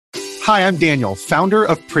Hi, I'm Daniel, founder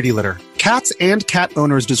of Pretty Litter. Cats and cat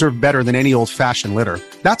owners deserve better than any old-fashioned litter.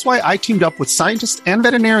 That's why I teamed up with scientists and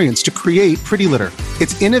veterinarians to create Pretty Litter.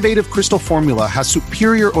 Its innovative crystal formula has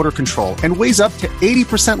superior odor control and weighs up to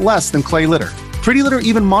 80% less than clay litter. Pretty Litter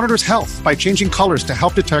even monitors health by changing colors to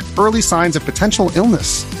help detect early signs of potential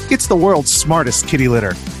illness. It's the world's smartest kitty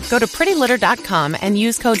litter. Go to prettylitter.com and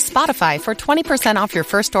use code SPOTIFY for 20% off your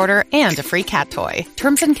first order and a free cat toy.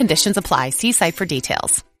 Terms and conditions apply. See site for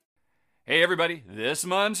details. Hey everybody, this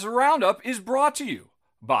month's Roundup is brought to you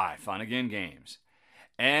by Fun Again Games.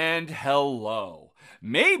 And hello.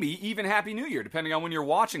 Maybe even Happy New Year, depending on when you're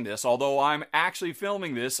watching this, although I'm actually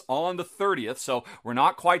filming this on the 30th, so we're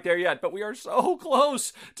not quite there yet, but we are so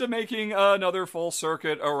close to making another full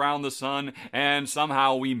circuit around the sun, and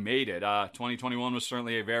somehow we made it. 2021 was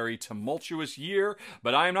certainly a very tumultuous year,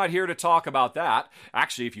 but I am not here to talk about that.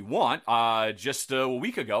 Actually, if you want, just a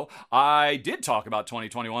week ago, I did talk about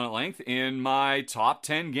 2021 at length in my top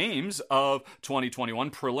 10 games of 2021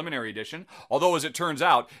 preliminary edition, although as it turns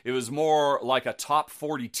out, it was more like a top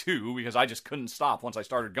 42 because I just couldn't stop once I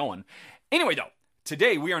started going. Anyway, though,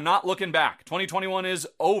 today we are not looking back. 2021 is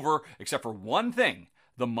over, except for one thing,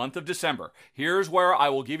 the month of December. Here's where I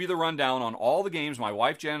will give you the rundown on all the games my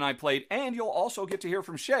wife Jen and I played, and you'll also get to hear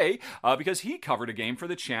from Shay because he covered a game for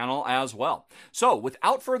the channel as well. So,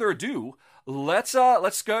 without further ado, let's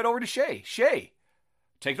go over to Shay. Shay,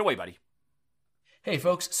 take it away, buddy. Hey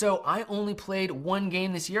folks, so I only played one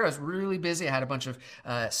game this year. I was really busy. I had a bunch of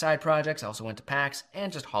side projects. I also went to PAX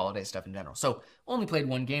and just holiday stuff in general. So only played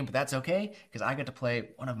one game, but that's okay because I got to play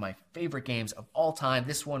one of my favorite games of all time.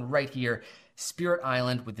 This one right here, Spirit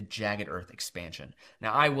Island with the Jagged Earth expansion.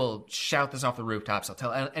 Now I will shout this off the rooftops. I'll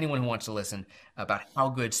tell anyone who wants to listen about how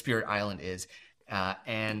good Spirit Island is.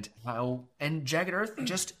 And Jagged Earth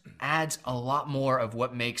just adds a lot more of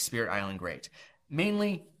what makes Spirit Island great.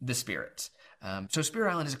 Mainly the spirits. So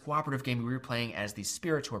Spirit Island is a cooperative game we were playing as these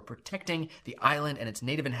spirits who are protecting the island and its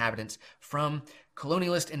native inhabitants from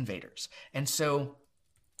colonialist invaders. And so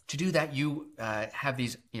to do that, you have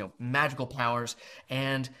these magical powers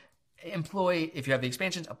and employ, if you have the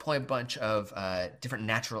expansions, employ a bunch of different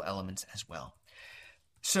natural elements as well.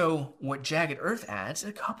 So what Jagged Earth adds,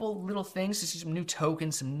 a couple little things, to see some new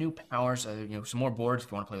tokens, some new powers, some more boards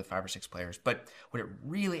if you want to play with 5 or 6 players. But what it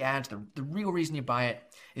really adds, the real reason you buy it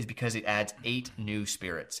is because it adds 8 new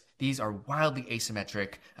spirits. These are wildly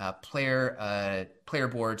asymmetric player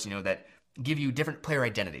boards, that give you different player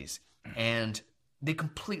identities, and they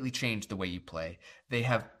completely change the way you play. They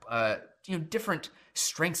have different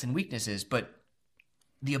strengths and weaknesses, but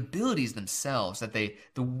the abilities themselves, the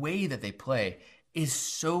way that they play, is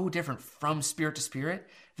so different from spirit to spirit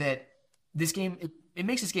that this game, it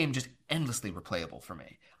makes this game just endlessly replayable for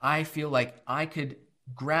me. I feel like I could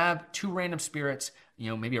grab 2 random spirits,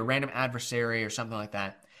 maybe a random adversary or something like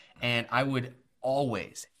that, and I would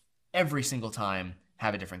always, every single time,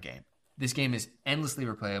 have a different game. This game is endlessly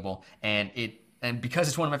replayable, and because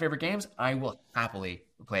it's one of my favorite games, I will happily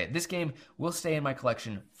play it. This game will stay in my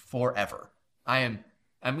collection forever. I'm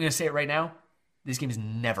going to say it right now. This game is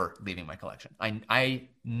never leaving my collection. I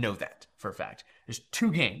know that for a fact. There's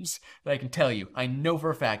 2 games that I can tell you I know for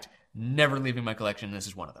a fact never leaving my collection, and this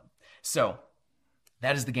is one of them. So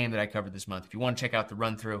that is the game that I covered this month. If you want to check out the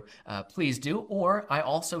run-through, please do. Or I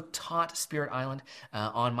also taught Spirit Island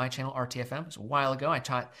on my channel, RTFM. It was a while ago. I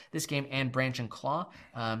taught this game and Branch and Claw.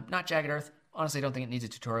 Not Jagged Earth. Honestly, I don't think it needs a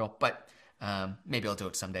tutorial, but maybe I'll do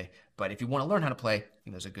it someday. But if you want to learn how to play, I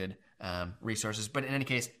think those are good resources. But in any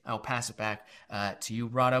case, I'll pass it back to you,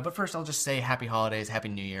 Rado. But first, I'll just say happy holidays, happy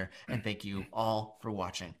New Year, and thank you all for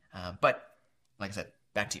watching. But like I said,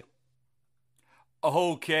 back to you.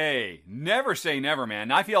 Okay, never say never,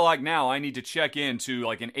 man. I feel like now I need to check into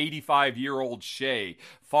like an 85-year-old Shay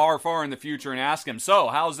far, far in the future and ask him, so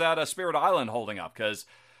how's that Spirit Island holding up? Because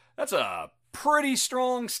that's a pretty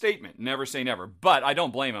strong statement, never say never, but I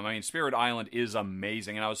don't blame him. I mean, Spirit Island is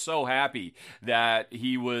amazing, and I was so happy that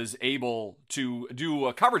he was able to do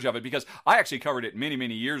a coverage of it because I actually covered it many,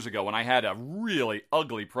 many years ago when I had a really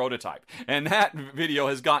ugly prototype, and that video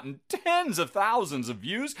has gotten tens of thousands of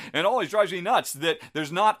views, and it always drives me nuts that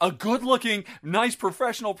there's not a good-looking, nice,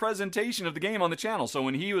 professional presentation of the game on the channel. So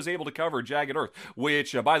when he was able to cover Jagged Earth,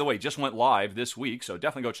 which, by the way, just went live this week, so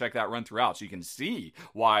definitely go check that run through out so you can see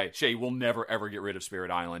why Shay will never ever get rid of Spirit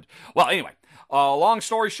Island. Well, anyway, long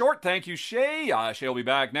story short, thank you, Shay. Shay will be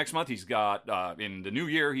back next month. He's got, in the new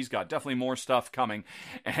year, he's got definitely more stuff coming.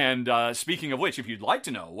 And speaking of which, if you'd like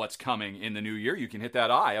to know what's coming in the new year, you can hit that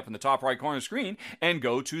eye up in the top right corner of the screen and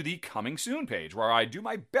go to the Coming Soon page, where I do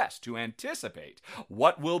my best to anticipate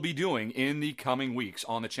what we'll be doing in the coming weeks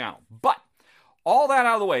on the channel. But all that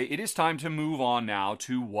out of the way, it is time to move on now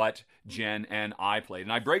to what Jen and I played.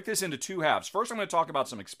 And I break this into two halves. First, I'm going to talk about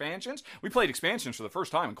some expansions. We played expansions for the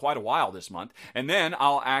first time in quite a while this month. And then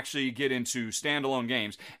I'll actually get into standalone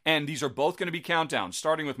games. And these are both going to be countdowns,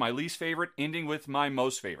 starting with my least favorite, ending with my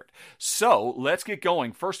most favorite. So let's get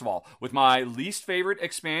going, first of all, with my least favorite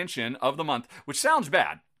expansion of the month, which sounds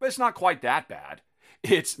bad, but it's not quite that bad.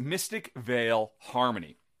 It's Mystic Vale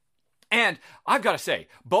Harmony. And I've got to say,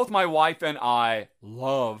 both my wife and I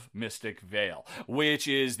love Mystic Vale, which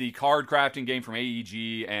is the card crafting game from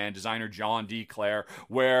AEG and designer John D. Clare,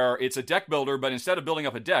 where it's a deck builder, but instead of building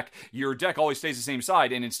up a deck, your deck always stays the same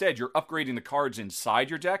side, and instead you're upgrading the cards inside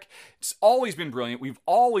your deck. It's always been brilliant. We've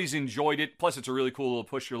always enjoyed it. Plus, it's a really cool little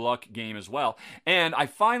push your luck game as well. And I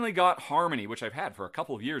finally got Harmony, which I've had for a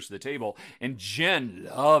couple of years to the table, and Jen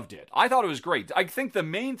loved it. I thought it was great. I think the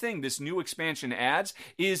main thing this new expansion adds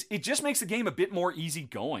is it just makes the game a bit more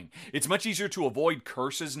easygoing. It's much easier to avoid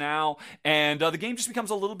curses now, and the game just becomes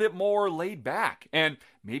a little bit more laid back and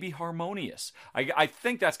maybe harmonious. I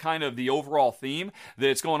think that's kind of the overall theme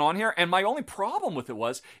that's going on here, and my only problem with it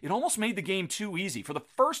was it almost made the game too easy. For the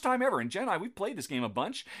first time ever, and Jen and I, we've played this game a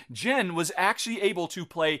bunch, Jen was actually able to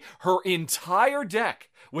play her entire deck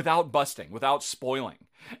without busting, without spoiling.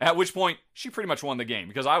 At which point, she pretty much won the game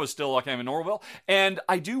because I was still lucky I'm in Norville. And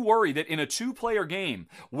I do worry that in a two-player game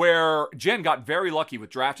where Jen got very lucky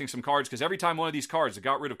with drafting some cards, because every time one of these cards that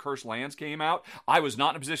got rid of Cursed Lands came out, I was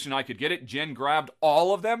not in a position I could get it. Jen grabbed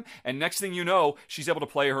all of them, and next thing you know, she's able to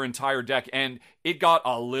play her entire deck, and it got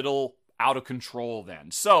a little out of control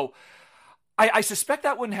then. So I suspect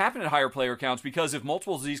that wouldn't happen at higher player counts, because if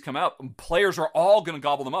multiples of these come out, players are all going to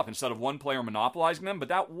gobble them up instead of one player monopolizing them. But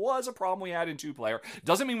that was a problem we had in two-player.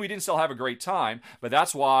 Doesn't mean we didn't still have a great time, but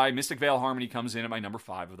that's why Mystic Vale Harmony comes in at my number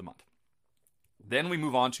 5 of the month. Then we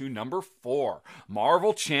move on to number 4,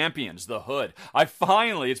 Marvel Champions, The Hood.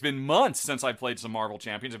 It's been months since I played some Marvel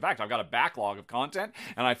Champions. In fact, I've got a backlog of content,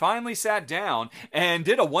 and I finally sat down and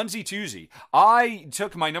did a onesie-twosie. I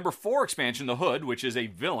took my number 4 expansion, The Hood, which is a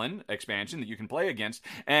villain expansion that you can play against,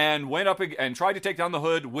 and went up and tried to take down The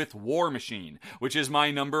Hood with War Machine, which is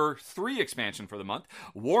my number 3 expansion for the month.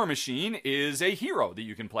 War Machine is a hero that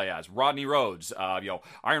you can play as. Rodney Rhodes,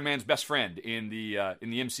 Iron Man's best friend in the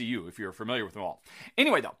MCU, if you're familiar with them all.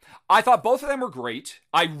 Anyway, though, I thought both of them were great.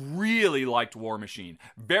 I really liked War Machine.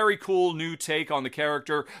 Very cool new take on the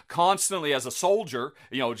character. Constantly as a soldier,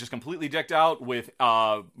 just completely decked out with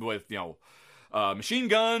machine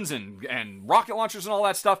guns and rocket launchers and all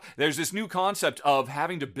that stuff. There's this new concept of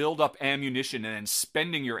having to build up ammunition and then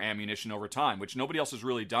spending your ammunition over time, which nobody else has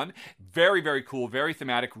really done. Very, very cool, very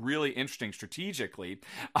thematic, really interesting strategically.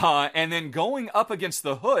 And then going up against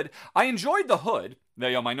the Hood, I enjoyed the Hood,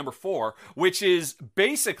 my number 4, which is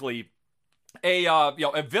basically a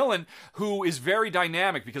villain who is very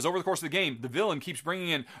dynamic, because over the course of the game, the villain keeps bringing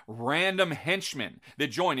in random henchmen that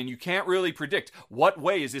join, and you can't really predict what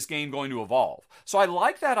way is this game going to evolve. So I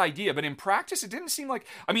like that idea, but in practice, it didn't seem like,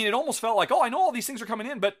 it almost felt like, I know all these things are coming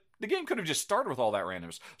in, but the game could have just started with all that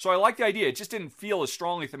randomness. So I like the idea. It just didn't feel as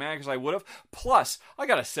strongly thematic as I would have. Plus, I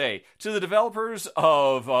gotta say, to the developers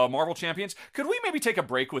of Marvel Champions, could we maybe take a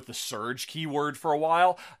break with the Surge keyword for a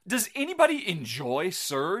while? Does anybody enjoy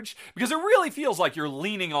Surge? Because it really feels like you're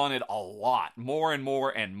leaning on it a lot, more and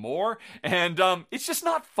more and more, and it's just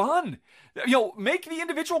not fun. Make the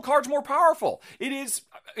individual cards more powerful. It is,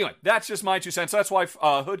 that's just my 2 cents. That's why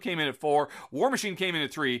Hood came in at 4, War Machine came in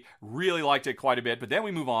at 3, really liked it quite a bit. But then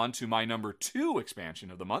we move on to my number 2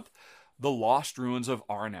 expansion of the month, The Lost Ruins of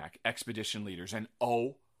Arnak, Expedition Leaders. And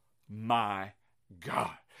oh my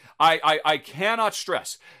God, I cannot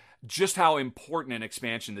stress just how important an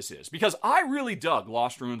expansion this is, because I really dug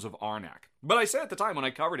Lost Ruins of Arnak. But I said at the time when I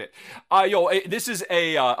covered it, this is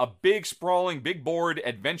a big, sprawling, big board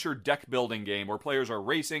adventure deck building game where players are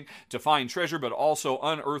racing to find treasure, but also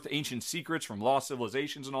unearth ancient secrets from lost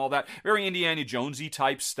civilizations and all that. Very Indiana Jonesy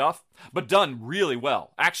type stuff, but done really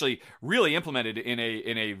well. Actually, really implemented in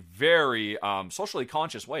a very socially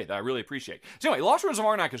conscious way that I really appreciate. So anyway, Lost Ruins of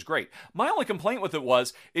Arnak is great. My only complaint with it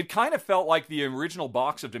was it kind of felt like the original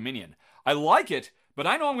box of Dominion. I like it, but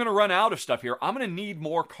I know I'm going to run out of stuff here. I'm going to need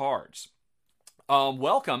more cards.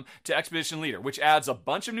 Welcome to Expedition Leader, which adds a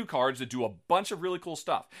bunch of new cards that do a bunch of really cool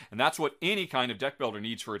stuff. And that's what any kind of deck builder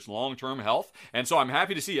needs for its long-term health. And so I'm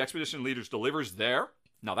happy to see Expedition Leaders delivers there.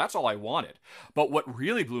 Now, that's all I wanted. But what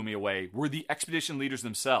really blew me away were the Expedition Leaders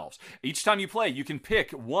themselves. Each time you play, you can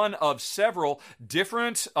pick one of several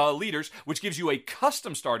different leaders, which gives you a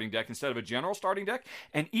custom starting deck instead of a general starting deck.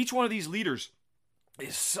 And each one of these leaders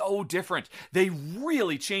is so different. They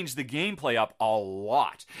really changed the gameplay up a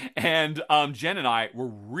lot. And Jen and I were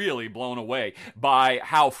really blown away by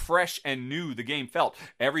how fresh and new the game felt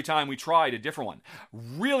every time we tried a different one.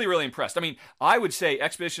 Really, really impressed. I mean, I would say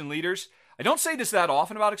Expedition Leaders, I don't say this that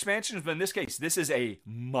often about expansions, but in this case, this is a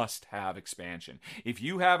must-have expansion. If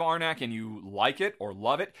you have Arnak and you like it or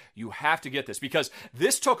love it, you have to get this, because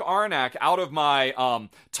this took Arnak out of my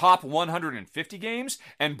top 150 games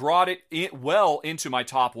and brought it well into my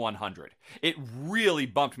top 100. It really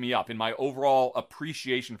bumped me up in my overall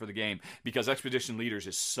appreciation for the game, because Expedition Leaders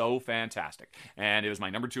is so fantastic, and it was my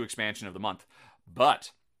number 2 expansion of the month.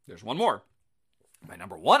 But there's one more. My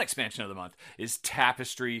number 1 expansion of the month is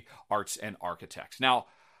Tapestry Arts and Architects. Now,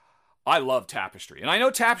 I love Tapestry, and I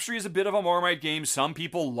know Tapestry is a bit of a Marmite game. Some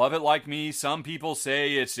people love it like me. Some people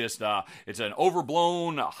say it's just it's an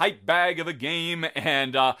overblown hype bag of a game,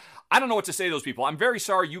 and I don't know what to say to those people. I'm very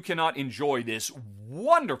sorry you cannot enjoy this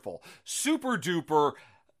wonderful, super duper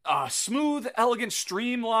smooth, elegant,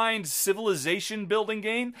 streamlined civilization building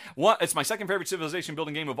game. It's my second favorite civilization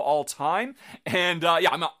building game of all time. And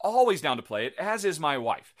I'm always down to play it, as is my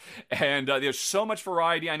wife. And there's so much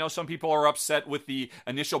variety. I know some people are upset with the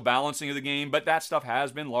initial balancing of the game, but that stuff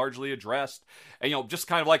has been largely addressed. And, just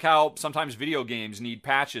kind of like how sometimes video games need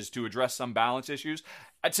patches to address some balance issues.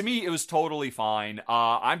 To me, it was totally fine.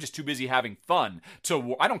 I'm just too busy having fun.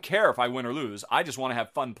 I don't care if I win or lose. I just want to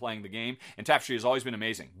have fun playing the game. And Tapestry has always been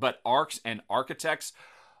amazing. But Arcs and Architects,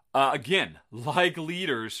 again, like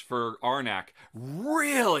Leaders for Arnak,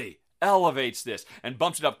 really elevates this and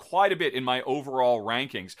bumps it up quite a bit in my overall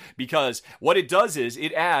rankings, because what it does is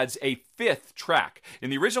it adds a 5th track. In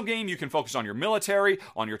the original game, you can focus on your military,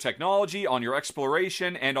 on your technology, on your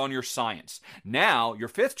exploration, and on your science. Now, your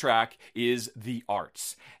 5th track is the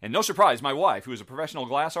arts. And no surprise, my wife, who is a professional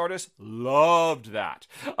glass artist, loved that.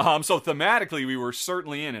 So thematically, we were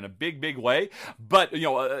certainly in a big, big way. But,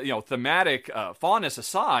 thematic fondness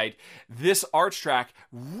aside, this arts track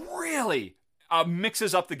really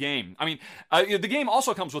mixes up the game. I mean, the game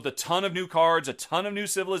also comes with a ton of new cards, a ton of new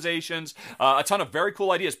civilizations, a ton of very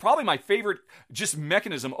cool ideas. Probably my favorite just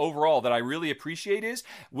mechanism overall that I really appreciate is,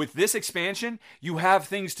 with this expansion, you have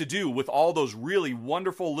things to do with all those really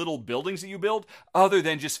wonderful little buildings that you build, other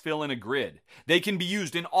than just fill in a grid. They can be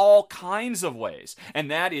used in all kinds of ways, and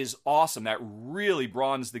that is awesome. That really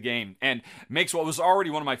broadens the game and makes what was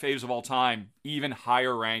already one of my faves of all time even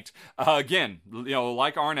higher ranked. Again,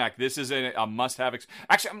 like Arnak, this is a must-have.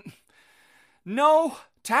 Actually, no,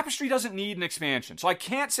 Tapestry doesn't need an expansion, so I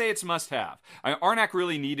can't say it's must-have. Arnak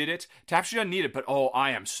really needed it. Tapestry doesn't need it, but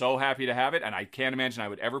I am so happy to have it, and I can't imagine I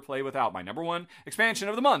would ever play without my number 1 expansion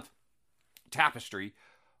of the month, Tapestry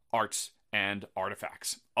Arts and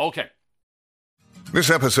Artifacts. Okay.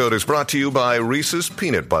 This episode is brought to you by Reese's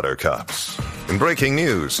Peanut Butter Cups. In breaking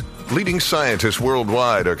news, leading scientists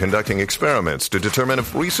worldwide are conducting experiments to determine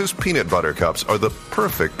if Reese's Peanut Butter Cups are the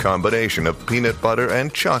perfect combination of peanut butter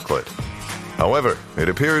and chocolate. However, it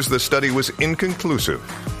appears the study was inconclusive,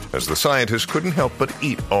 as the scientists couldn't help but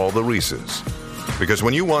eat all the Reese's. Because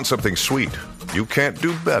when you want something sweet, you can't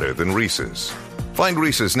do better than Reese's. Find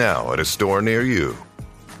Reese's now at a store near you.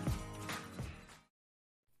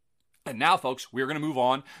 And now, folks, we're going to move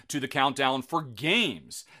on to the countdown for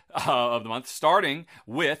games of the month, starting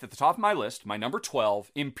with, at the top of my list, my number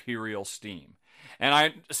 12, Imperial Steam.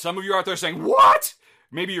 And some of you are out there saying, what?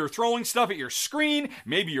 Maybe you're throwing stuff at your screen.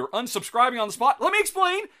 Maybe you're unsubscribing on the spot. Let me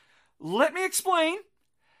explain.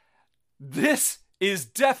 This is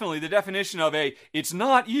definitely the definition of it's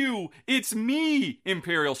not you, it's me,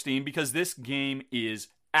 Imperial Steam, because this game is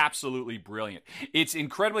absolutely brilliant. It's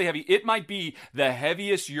incredibly heavy. It might be the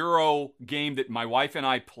heaviest Euro game that my wife and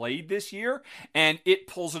I played this year, and it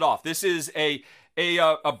pulls it off. This is a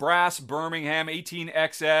brass Birmingham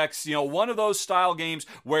 18XX, one of those style games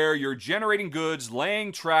where you're generating goods,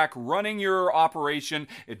 laying track, running your operation,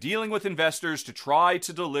 dealing with investors to try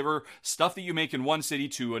to deliver stuff that you make in one city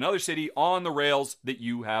to another city on the rails that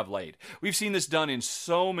you have laid. We've seen this done in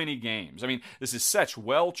so many games. I mean, this is such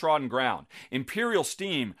well-trodden ground. Imperial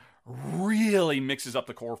Steam really mixes up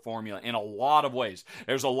the core formula in a lot of ways.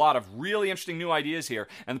 There's a lot of really interesting new ideas here,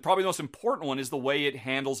 and probably the most important one is the way it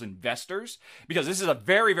handles investors, because this is a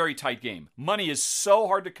very, very tight game. Money is so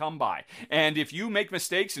hard to come by, and if you make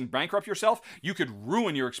mistakes and bankrupt yourself, you could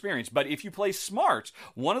ruin your experience. But if you play smart,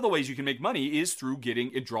 one of the ways you can make money is through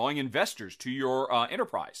drawing investors to your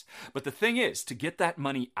enterprise. But the thing is, to get that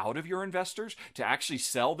money out of your investors, to actually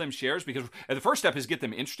sell them shares, because the first step is get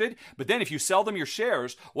them interested, but then if you sell them your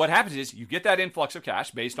shares, what happens is you get that influx of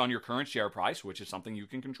cash based on your current share price, which is something you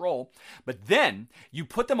can control, but then you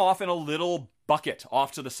put them off in a little bucket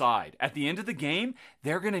off to the side. At the end of the game,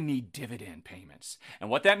 they're going to need dividend payments. And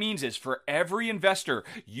what that means is for every investor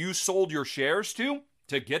you sold your shares to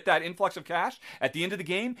get that influx of cash, at the end of the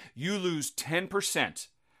game, you lose 10%.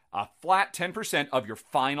 A flat 10% of your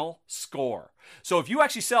final score. So if you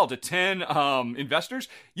actually sell to 10 investors,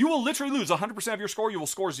 you will literally lose 100% of your score. You will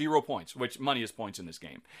score 0 points, which money is points in this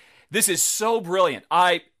game. This is so brilliant.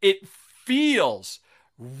 It feels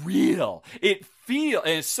real. And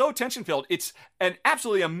it's so tension-filled. It's an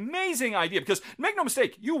absolutely amazing idea because, make no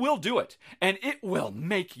mistake, you will do it. And it will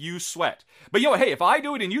make you sweat. But hey, if I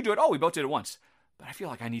do it and you do it, we both did it once. But I feel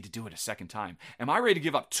like I need to do it a second time. Am I ready to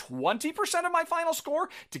give up 20% of my final score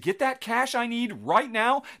to get that cash I need right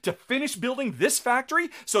now to finish building this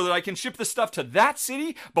factory so that I can ship the stuff to that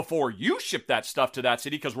city before you ship that stuff to that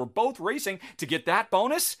city because we're both racing to get that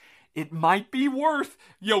bonus? It might be worth,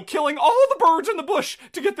 killing all the birds in the bush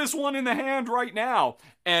to get this one in the hand right now.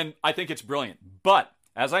 And I think it's brilliant. But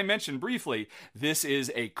as I mentioned briefly, this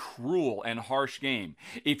is a cruel and harsh game.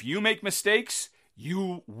 If you make mistakes,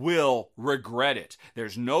 you will regret it.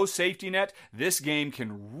 There's no safety net. This game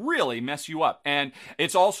can really mess you up. And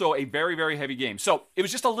it's also a very, very heavy game. So it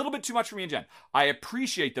was just a little bit too much for me and Jen. I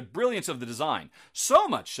appreciate the brilliance of the design. So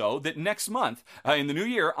much so that next month, in the new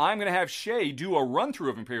year, I'm going to have Shay do a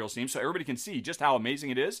run-through of Imperial Steam so everybody can see just how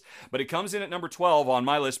amazing it is. But it comes in at number 12 on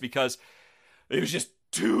my list because it was just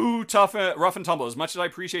too tough, rough and tumble. As much as I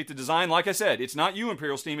appreciate the design, like I said, it's not you,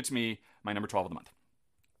 Imperial Steam, it's me, my number 12 of the month.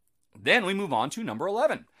 Then we move on to number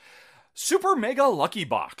 11. Super Mega Lucky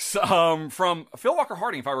Box from Phil Walker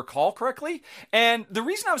Harding, if I recall correctly. And the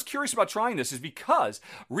reason I was curious about trying this is because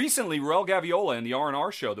recently, Rael Gaviola in the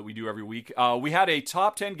R&R show that we do every week, we had a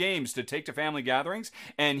top 10 games to take to family gatherings,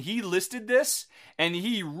 and he listed this, and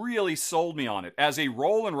he really sold me on it as a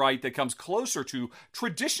roll and write that comes closer to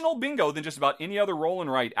traditional bingo than just about any other roll and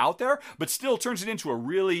write out there, but still turns it into a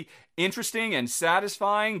really interesting and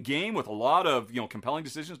satisfying game with a lot of compelling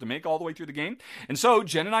decisions to make all the way through the game. And so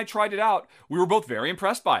Jen and I tried it out. We were both very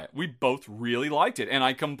impressed by it. We both really liked it, and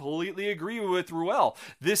I completely agree with Ruel.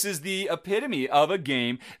 This is the epitome of a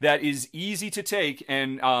game that is easy to take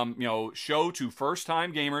and show to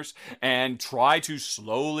first-time gamers and try to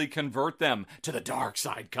slowly convert them to the dark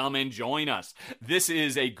side. Come and join us. This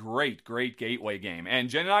is a great, great gateway game, and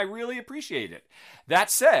Jen and I really appreciate it. That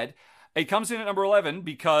said, it comes in at number 11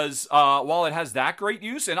 because while it has that great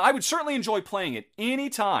use, and I would certainly enjoy playing it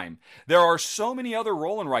anytime, there are so many other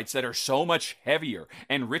roll and writes that are so much heavier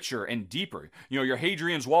and richer and deeper. Your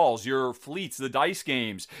Hadrian's Walls, your Fleets, the dice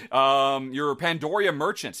games, your Pandoria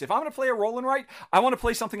Merchants. If I'm going to play a roll and write, I want to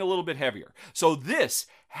play something a little bit heavier. So this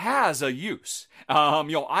has a use.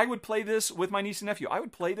 I would play this with my niece and nephew. I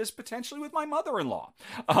would play this potentially with my mother-in-law.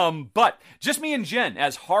 But just me and Jen,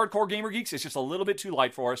 as hardcore gamer geeks, it's just a little bit too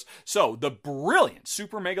light for us. So the brilliant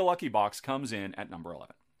Super Mega Lucky Box comes in at number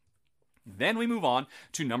 11. Then we move on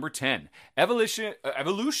to number 10,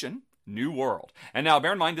 Evolution New World. And now,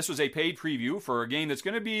 bear in mind, this was a paid preview for a game that's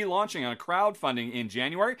going to be launching on crowdfunding in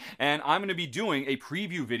January, and I'm going to be doing a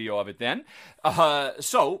preview video of it then.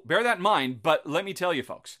 So, bear that in mind, but let me tell you,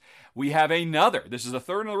 folks, we have another. This is the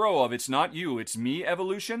third in a row of It's Not You, It's Me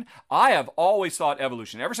Evolution. I have always thought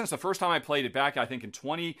Evolution, ever since the first time I played it back, I think in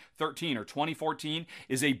 2013 or 2014,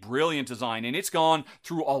 is a brilliant design, and it's gone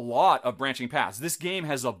through a lot of branching paths. This game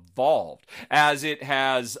has evolved as it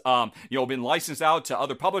has been licensed out to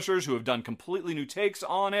other publishers who have done completely new takes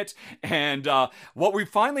on it, and what we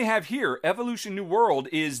finally have here, Evolution New World,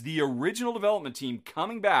 is the original development team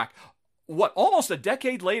coming back almost a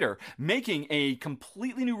decade later, making a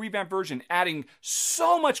completely new revamped version, adding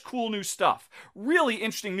so much cool new stuff. Really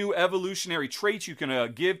interesting new evolutionary traits you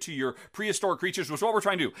can give to your prehistoric creatures, which is what we're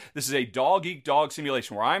trying to do. This is a dog-eat-dog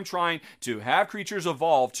simulation where I'm trying to have creatures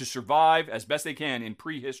evolve to survive as best they can in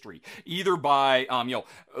prehistory, either by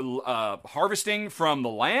harvesting from the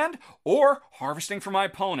land or harvesting from my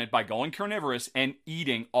opponent by going carnivorous and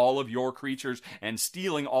eating all of your creatures and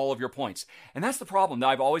stealing all of your points. And that's the problem that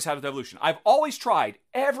I've always had with Evolution. I've always tried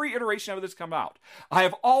every iteration of this come out. I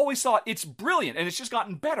have always thought it's brilliant, and it's just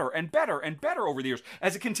gotten better and better and better over the years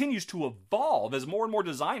as it continues to evolve, as more and more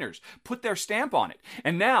designers put their stamp on it.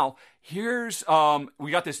 And now, here's,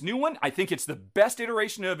 we got this new one. I think it's the best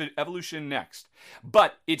iteration of Evolution next.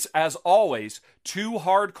 But it's, as always, too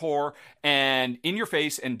hardcore and in your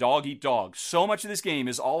face and dog eat dog. So much of this game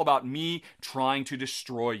is all about me trying to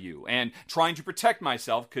destroy you and trying to protect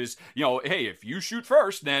myself because, hey, if you shoot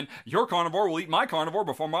first, then your carnivore will eat my carnivore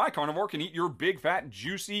before my carnivore can eat your big, fat,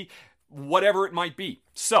 juicy whatever it might be.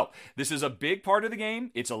 So, this is a big part of the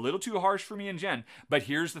game. It's a little too harsh for me and Jen, but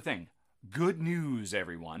here's the thing. Good news,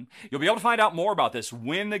 everyone. You'll be able to find out more about this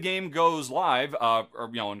when the game goes live,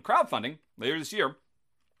 in crowdfunding later this year.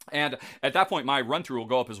 And at that point, my run-through will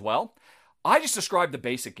go up as well. I just described the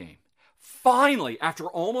basic game. Finally, after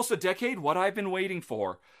almost a decade, what I've been waiting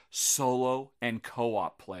for, solo and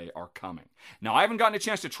co-op play are coming. Now, I haven't gotten a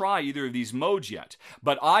chance to try either of these modes yet,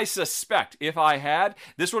 but I suspect if I had,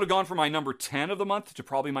 this would have gone from my number 10 of the month to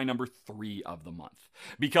probably my number 3 of the month.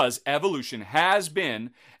 Because Evolution has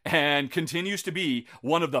been and continues to be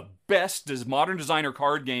one of the best modern designer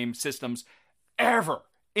card game systems ever.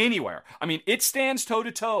 Anywhere. I mean, it stands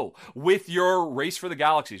toe-to-toe with your Race for the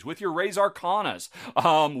Galaxies, with your Res Arcanas,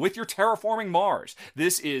 with your Terraforming Mars.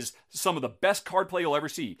 This is some of the best card play you'll ever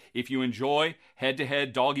see. If you enjoy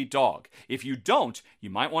head-to-head dog-eat-dog. If you don't, you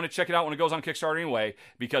might want to check it out when it goes on Kickstarter anyway,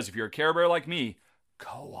 because if you're a Care Bear like me,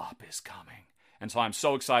 co-op is coming. And so I'm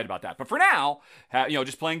so excited about that. But for now,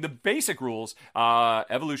 just playing the basic rules,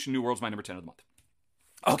 Evolution New World's my number 10 of the month.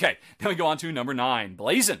 Okay, then we go on to number 9,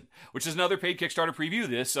 Blazon, which is another paid Kickstarter preview.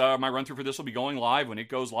 This, my run-through for this will be going live when it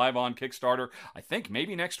goes live on Kickstarter, I think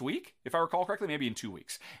maybe next week, if I recall correctly, maybe in 2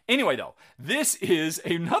 weeks. Anyway, though, this is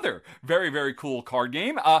another very, very cool card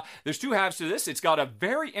game. There's 2 halves to this. It's got a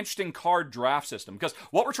very interesting card draft system, because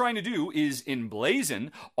what we're trying to do is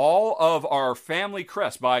emblazon all of our family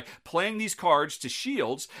crest by playing these cards to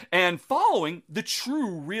shields and following the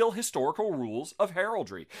true, real historical rules of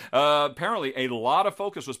heraldry. Apparently, a lot of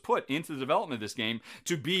focus was put into the development of this game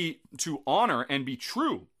to honor and be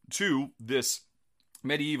true to this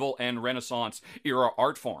medieval and Renaissance era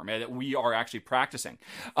art form that we are actually practicing.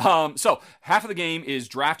 So half of the game is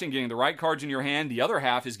drafting, getting the right cards in your hand. The other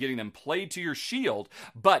half is getting them played to your shield.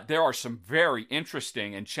 But there are some very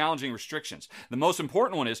interesting and challenging restrictions. The most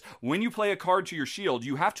important one is when you play a card to your shield,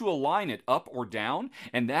 you have to align it up or down,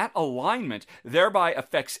 and that alignment thereby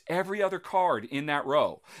affects every other card in that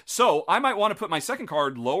row. So I might want to put my second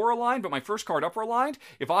card lower aligned, but my first card upper aligned.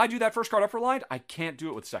 If I do that first card upper aligned, I can't do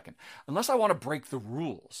it with second, unless I want to break the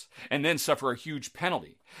rules and then suffer a huge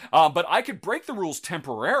penalty. But I could break the rules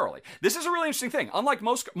temporarily. This is a really interesting thing. Unlike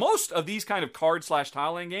most of these kind of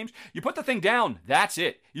card/tile laying games, you put the thing down, that's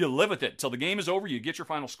it. You live with it till the game is over, you get your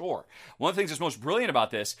final score. One of the things that's most brilliant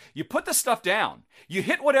about this, you put the stuff down. You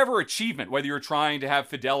hit whatever achievement, whether you're trying to have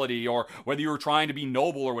fidelity or whether you're trying to be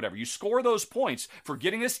noble or whatever. You score those points for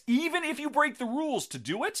getting this, even if you break the rules to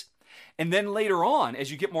do it. And then later on,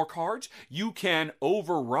 as you get more cards, you can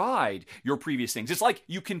override your previous things. It's like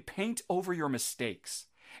you can paint over your mistakes.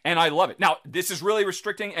 And I love it. Now, this is really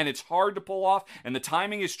restricting, and it's hard to pull off, and the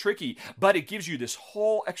timing is tricky, but it gives you this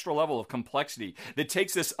whole extra level of complexity that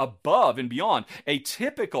takes this above and beyond a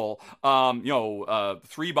typical,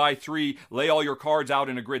 3x3, lay all your cards out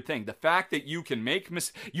in a grid thing. The fact that you can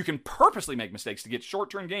you can purposely make mistakes to get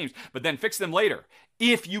short-term games, but then fix them later,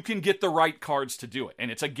 if you can get the right cards to do it. And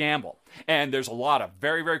it's a gamble. And there's a lot of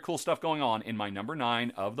very, very cool stuff going on in my number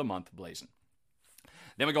 9 of the month, Blazon.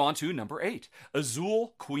 Then we go on to number 8,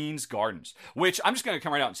 Azul Queen's Gardens, which I'm just going to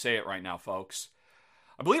come right out and say it right now, folks.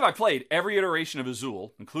 I believe I played every iteration of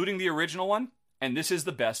Azul, including the original one, and this is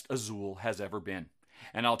the best Azul has ever been.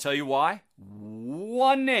 And I'll tell you why.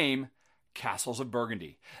 One name: Castles of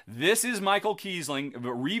Burgundy. This is Michael Kiesling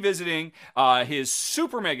revisiting his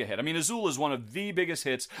super mega hit. I mean, Azul is one of the biggest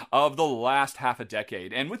hits of the last half a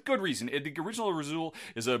decade, and with good reason. The original Azul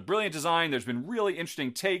is a brilliant design. There's been really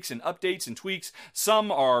interesting takes and updates and tweaks.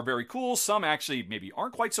 Some are very cool. Some actually maybe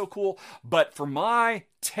aren't quite so cool. But for my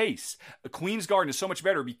taste, Queen's Garden is so much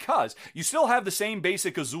better because you still have the same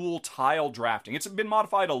basic Azul tile drafting. It's been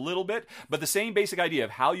modified a little bit, but the same basic idea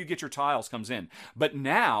of how you get your tiles comes in. But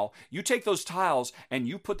now you take those tiles and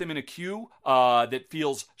you put them in a queue that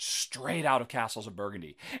feels straight out of Castles of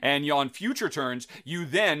Burgundy. And on future turns, you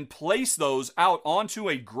then place those out onto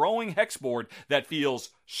a growing hex board that feels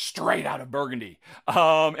straight out of Burgundy.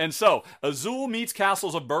 And so, Azul meets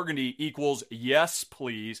Castles of Burgundy equals yes,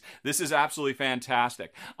 please. This is absolutely fantastic.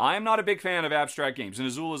 I am not a big fan of abstract games, and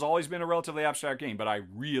Azul has always been a relatively abstract game, but I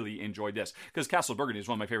really enjoyed this, because Castles of Burgundy is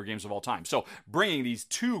one of my favorite games of all time. So, bringing these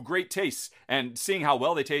two great tastes and seeing how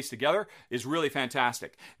well they taste together is really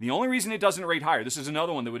fantastic. The only reason it doesn't rate higher, this is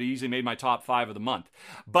another one that would have easily made my top 5 of the month,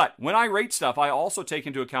 but when I rate stuff, I also take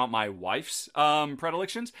into account my wife's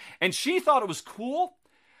predilections, and she thought it was cool.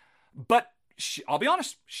 But I'll be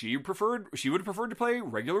honest, she would have preferred to play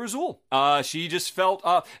regular Azul. She just felt,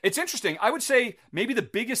 it's interesting. I would say maybe the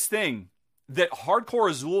biggest thing that hardcore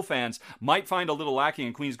Azul fans might find a little lacking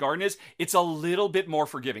in Queen's Garden is it's a little bit more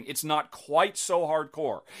forgiving. It's not quite so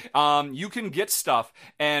hardcore. You can get stuff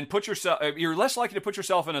and put yourself, you're less likely to put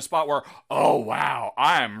yourself in a spot where, oh wow,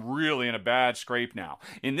 I'm really in a bad scrape now.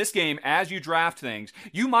 In this game, as you draft things,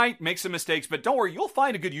 you might make some mistakes, but don't worry, you'll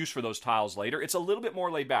find a good use for those tiles later. It's a little bit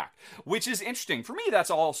more laid back, which is interesting. For me,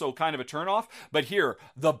 that's also kind of a turnoff, but here,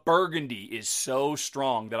 the burgundy is so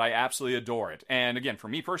strong that I absolutely adore it. And again, for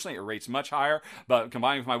me personally, it rates much higher. But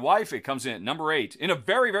combining with my wife, it comes in at number 8 in a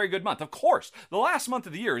very, very good month. Of course, the last month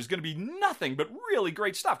of the year is going to be nothing but really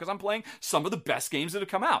great stuff because I'm playing some of the best games that have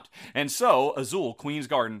come out. And so, Azul Queen's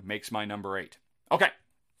Garden makes my number 8. Okay.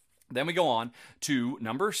 Then we go on to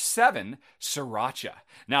number 7, Sriracha.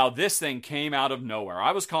 Now, this thing came out of nowhere.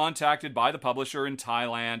 I was contacted by the publisher in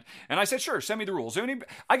Thailand, and I said, sure, send me the rules.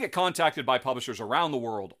 I get contacted by publishers around the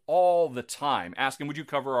world all the time asking, would you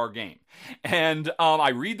cover our game? And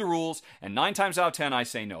I read the rules, and 9 times out of 10, I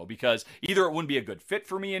say no, because either it wouldn't be a good fit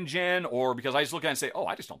for me and Jen, or because I just look at it and say, oh,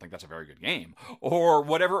 I just don't think that's a very good game, or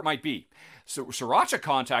whatever it might be. So Sriracha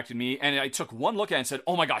contacted me, and I took one look at it and said,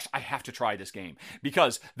 oh my gosh, I have to try this game,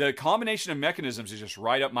 because the combination of mechanisms is just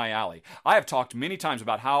right up my alley. I have talked many times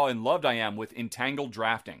about how in love I am with entangled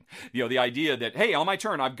drafting. You know, the idea that, hey, on my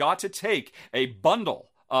turn, I've got to take a bundle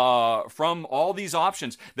from all these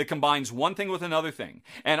options that combines one thing with another thing.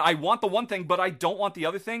 And I want the one thing, but I don't want the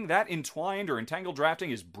other thing. That entwined or entangled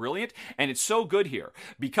drafting is brilliant, and it's so good here.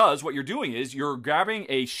 Because what you're doing is you're grabbing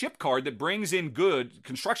a ship card that brings in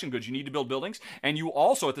construction goods you need to build buildings, and you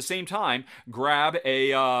also, at the same time, grab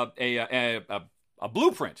a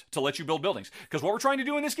blueprint to let you build buildings. Because what we're trying to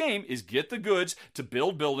do in this game is get the goods to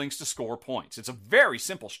build buildings to score points. It's a very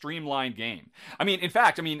simple, streamlined game. I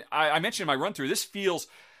mentioned in my run through, this feels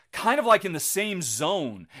kind of like in the same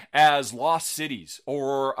zone as Lost Cities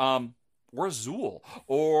or Azul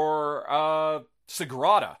or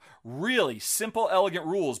Sagrada. Really simple, elegant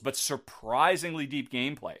rules, but surprisingly deep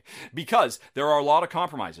gameplay. Because there are a lot of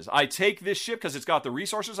compromises. I take this ship because it's got the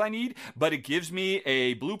resources I need, but it gives me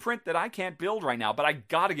a blueprint that I can't build right now, but I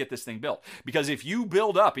gotta get this thing built. Because if you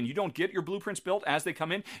build up and you don't get your blueprints built as they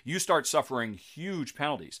come in, you start suffering huge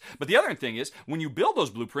penalties. But the other thing is, when you build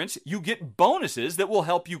those blueprints, you get bonuses that will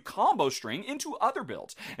help you combo string into other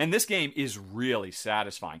builds. And this game is really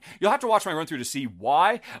satisfying. You'll have to watch my run through to see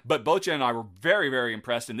why, but both Jen and I were very, very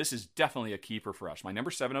impressed, and this is definitely a keeper for us. My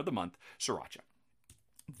number 7 of the month, Sriracha.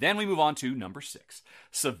 Then we move on to number 6,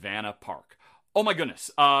 Savannah Park. Oh my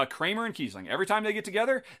goodness, Kramer and Kiesling, every time they get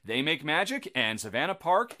together, they make magic, and Savannah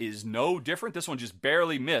Park is no different. This one just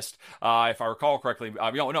barely missed, if I recall correctly.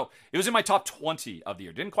 No, it was in my top 20 of the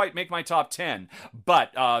year. Didn't quite make my top 10,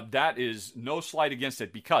 but that is no slight against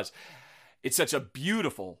it because it's such a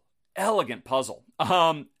beautiful, elegant puzzle.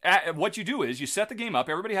 What you do is you set the game up.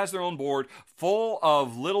 Everybody has their own board full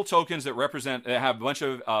of little tokens that have a bunch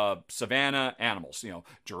of savanna animals.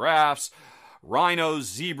 Giraffes, rhinos,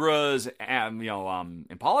 zebras, and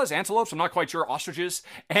impalas, antelopes. I'm not quite sure. Ostriches,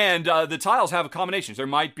 and the tiles have combinations. There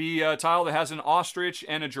might be a tile that has an ostrich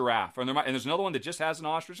and a giraffe, and there's another one that just has an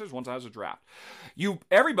ostrich. There's one that has a giraffe.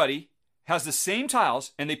 Everybody has the same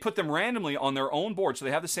tiles, and they put them randomly on their own board, so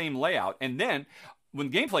they have the same layout, and then when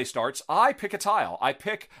gameplay starts, I pick a tile. I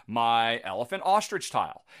pick my elephant ostrich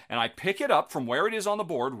tile, and I pick it up from where it is on the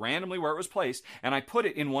board, randomly where it was placed, and I put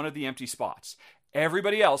it in one of the empty spots.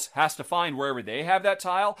 Everybody else has to find wherever they have that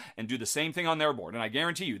tile and do the same thing on their board. And I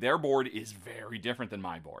guarantee you, their board is very different than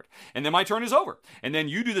my board. And then my turn is over. And then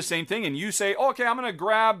you do the same thing, and you say, oh, okay, I'm going to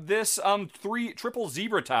grab this triple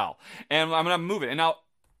zebra tile, and I'm going to move it. And now,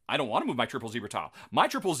 I don't want to move my triple zebra tile. My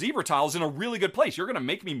triple zebra tile is in a really good place. You're going to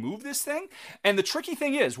make me move this thing? And the tricky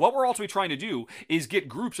thing is, what we're ultimately trying to do is get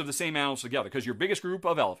groups of the same animals together, because your biggest group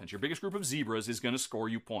of elephants, your biggest group of zebras is going to score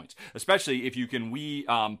you points, especially if you can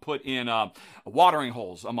put in watering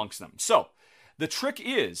holes amongst them. So the trick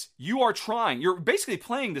is you're basically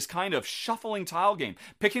playing this kind of shuffling tile game,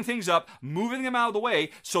 picking things up, moving them out of the way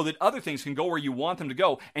so that other things can go where you want them to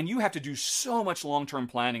go, and you have to do so much long-term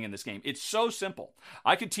planning in this game. It's so simple.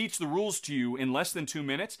 I could teach the rules to you in less than 2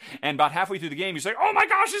 minutes, and about halfway through the game, you say, oh my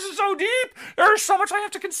gosh, this is so deep! There's so much I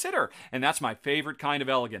have to consider! And that's my favorite kind of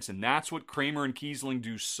elegance, and that's what Kramer and Kiesling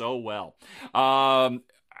do so well.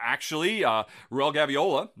 Actually, Ruel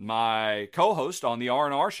Gaviola, my co-host on the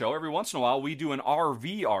R&R show, every once in a while we do an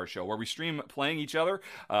RVR show where we stream playing each other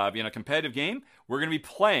in a competitive game. We're going to be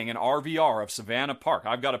playing an RVR of Savannah Park.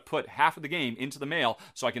 I've got to put half of the game into the mail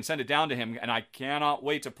so I can send it down to him, and I cannot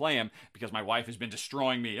wait to play him because my wife has been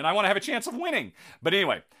destroying me, and I want to have a chance of winning. But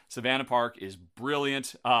anyway, Savannah Park is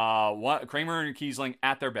brilliant. Kramer and Kiesling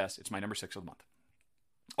at their best. It's my number 6 of the month.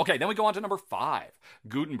 Okay, then we go on to number 5,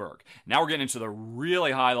 Gutenberg. Now we're getting into the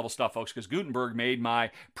really high-level stuff, folks, because Gutenberg made my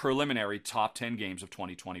preliminary top 10 games of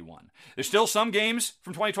 2021. There's still some games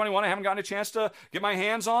from 2021 I haven't gotten a chance to get my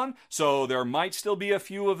hands on, so there might still be a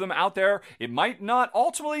few of them out there. It might not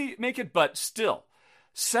ultimately make it, but still,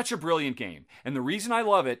 such a brilliant game. And the reason I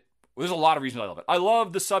love it, there's a lot of reasons I love it. I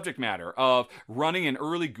love the subject matter of running an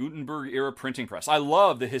early Gutenberg-era printing press. I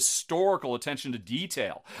love the historical attention to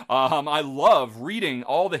detail. I love reading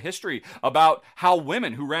all the history about how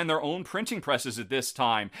women who ran their own printing presses at this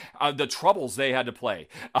time, the troubles they had to play.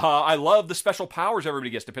 I love the special powers everybody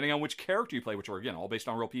gets, depending on which character you play, which are, again, all based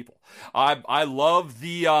on real people. I love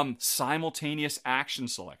the simultaneous action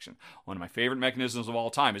selection. One of my favorite mechanisms of all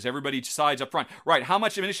time is everybody decides up front, right, how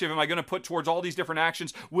much initiative am I going to put towards all these different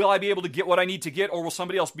actions? Will I be able to get what I need to get, or will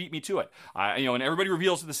somebody else beat me to it? And everybody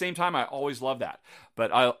reveals at the same time. I always love that.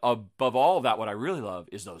 But above all of that, what I really love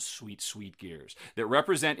is those sweet, sweet gears that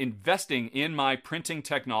represent investing in my printing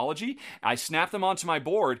technology. I snap them onto my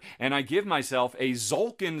board, and I give myself a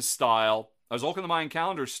Tzolk'in the Mayan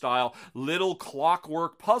calendar style little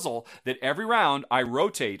clockwork puzzle that every round I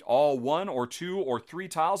rotate all 1 or 2 or 3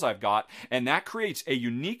 tiles I've got, and that creates a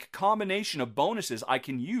unique combination of bonuses I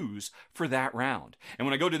can use for that round. And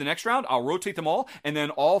when I go to the next round, I'll rotate them all, and then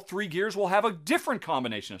all 3 gears will have a different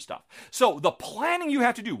combination of stuff. So the planning you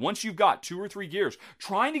have to do once you've got 2 or 3 gears,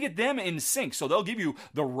 trying to get them in sync so they'll give you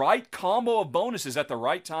the right combo of bonuses at the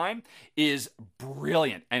right time is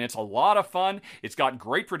brilliant. And it's a lot of fun. It's got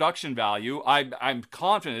great production value. I'm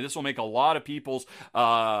confident this will make a lot of people's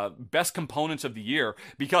best components of the year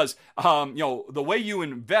because, the way you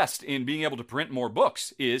invest in being able to print more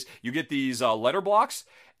books is you get these letter blocks,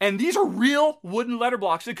 and these are real wooden letter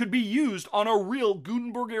blocks that could be used on a real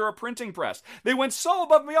Gutenberg-era printing press. They went so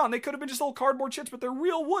above and beyond. They could have been just little cardboard chits, but they're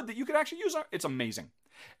real wood that you could actually use. It's amazing.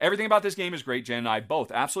 Everything about this game is great. Jen and I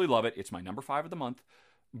both absolutely love it. It's my number 5 of the month,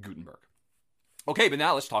 Gutenberg. Okay, but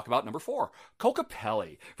now let's talk about number 4,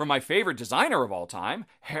 Kokopelli, from my favorite designer of all time,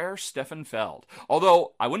 Herr Stefan Feld.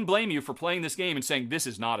 Although, I wouldn't blame you for playing this game and saying this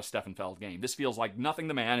is not a Stefan Feld game. This feels like nothing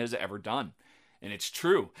the man has ever done. And it's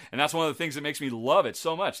true. And that's one of the things that makes me love it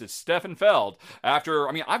so much. It's Stefan Feld. I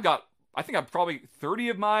think I've probably 30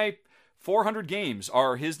 of my 400 games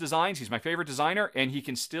are his designs. He's my favorite designer, and he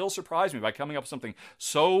can still surprise me by coming up with something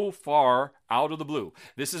so far out of the blue.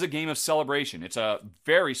 This is a game of celebration. It's a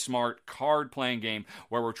very smart card-playing game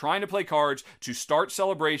where we're trying to play cards to start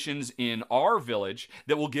celebrations in our village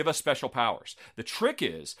that will give us special powers. The trick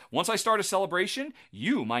is, once I start a celebration,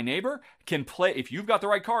 you, my neighbor, can play, if you've got the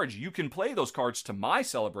right cards, you can play those cards to my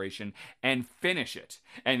celebration and finish it.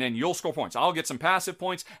 And then you'll score points. I'll get some passive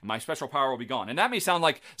points, and my special power will be gone. And that may sound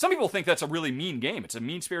like, some people think that's a really mean game. It's a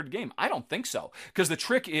mean-spirited game. I don't think so. Because the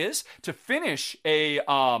trick is, to finish a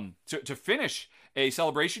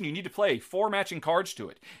celebration, you need to play 4 matching cards to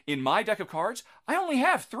it. In my deck of cards, I only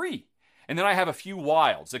have 3. And then I have a few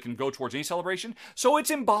wilds that can go towards any celebration. So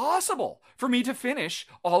it's impossible for me to finish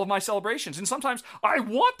all of my celebrations. And sometimes I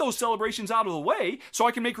want those celebrations out of the way so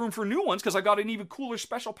I can make room for new ones because I got an even cooler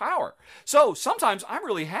special power. So sometimes I'm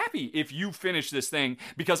really happy if you finish this thing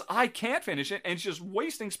because I can't finish it and it's just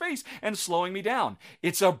wasting space and slowing me down.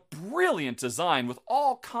 It's a brilliant design with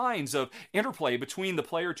all kinds of interplay between the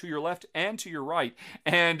player to your left and to your right.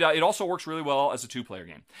 And it also works really well as a 2-player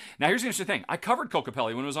game. Now here's the interesting thing. I covered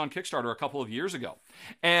Kokopelli when it was on Kickstarter a couple of years ago,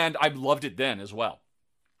 and I loved it then as well.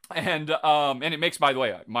 And it makes, by the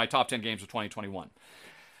way, my top 10 games of 2021.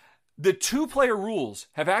 The 2-player rules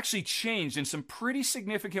have actually changed in some pretty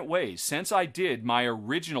significant ways since I did my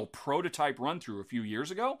original prototype run-through a few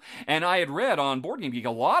years ago. And I had read on Board Game Geek,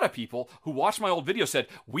 a lot of people who watched my old video said,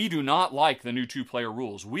 we do not like the new 2-player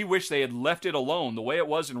rules. We wish they had left it alone the way it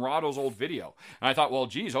was in Rahdo's old video. And I thought, well,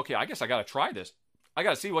 geez, okay, I guess I got to try this. I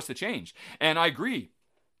got to see what's the change. And I agree.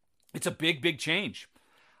 It's a big, big change.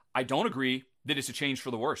 I don't agree that it's a change for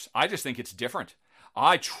the worse. I just think it's different.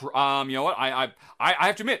 I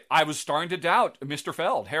have to admit, I was starting to doubt Mr.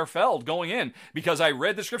 Feld, Herr Feld, going in because I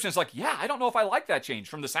read the description. It's like, yeah, I don't know if I like that change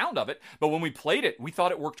from the sound of it. But when we played it, we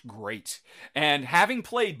thought it worked great. And having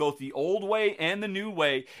played both the old way and the new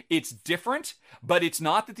way, it's different, but it's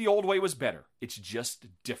not that the old way was better. It's just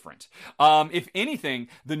different. If anything,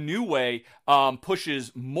 the new way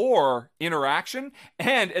pushes more interaction,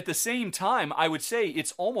 and at the same time, I would say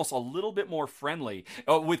it's almost a little bit more friendly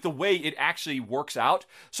with the way it actually works out.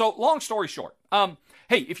 So, long story short,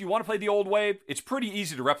 hey, if you want to play the old way, it's pretty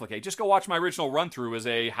easy to replicate. Just go watch my original run-through as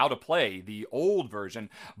a how to play the old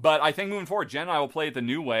version. But I think moving forward, Jen and I will play it the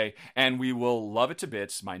new way, and we will love it to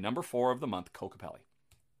bits. My number 4 of the month, Kokopelli.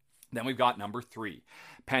 Then we've got number 3,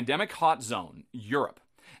 Pandemic Hot Zone, Europe.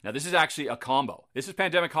 Now, this is actually a combo. This is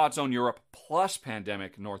Pandemic Hot Zone Europe plus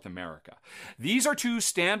Pandemic North America. These are two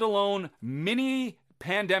standalone mini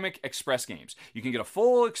Pandemic Express games. You can get a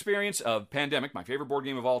full experience of Pandemic, my favorite board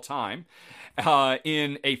game of all time,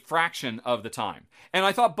 in a fraction of the time. And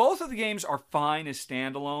I thought both of the games are fine as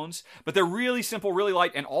standalones, but they're really simple, really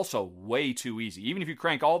light, and also way too easy. Even if you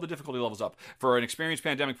crank all the difficulty levels up, for an experienced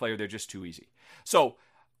Pandemic player, they're just too easy. So,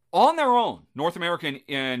 on their own, North America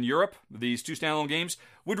and Europe, these two standalone games,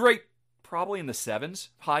 would rate probably in the sevens,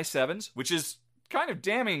 high sevens, which is kind of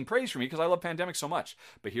damning praise for me because I love Pandemic so much.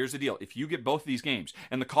 But here's the deal. If you get both of these games,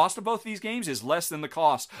 and the cost of both of these games is less than the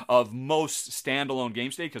cost of most standalone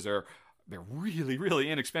games today because they're really, really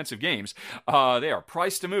inexpensive games. They are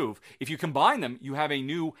priced to move. If you combine them, you have a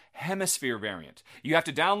new Hemisphere variant. You have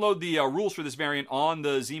to download the rules for this variant on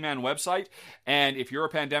the Z-Man website. And if you're a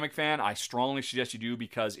Pandemic fan, I strongly suggest you do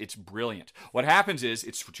because it's brilliant. What happens is,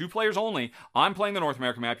 it's for 2 players only. I'm playing the North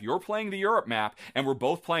American map, you're playing the Europe map, and we're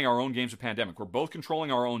both playing our own games of Pandemic. We're both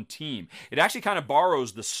controlling our own team. It actually kind of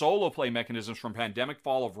borrows the solo play mechanisms from Pandemic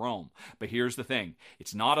Fall of Rome. But here's the thing.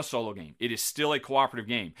 It's not a solo game. It is still a cooperative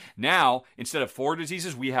game. Now, instead of 4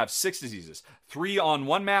 diseases, we have 6 diseases. 3 on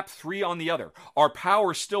one map, 3 on the other. Our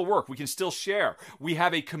powers still work. We can still share. We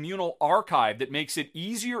have a communal archive that makes it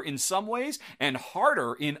easier in some ways and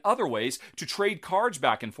harder in other ways to trade cards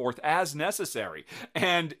back and forth as necessary.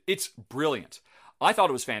 And it's brilliant. I thought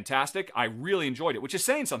it was fantastic. I really enjoyed it, which is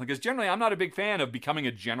saying something because generally I'm not a big fan of becoming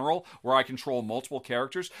a general where I control multiple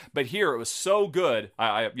characters. But here it was so good.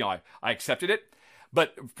 I accepted it.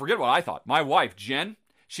 But forget what I thought. My wife, Jen,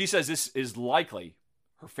 she says this is likely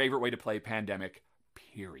her favorite way to play Pandemic,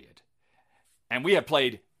 period. And we have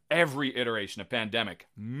played every iteration of Pandemic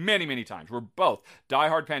many, many times. We're both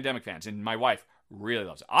diehard Pandemic fans, and my wife really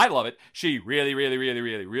loves it. I love it. She really, really, really,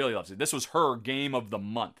 really, really loves it. This was her game of the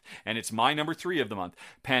month, and it's my number 3 of the month.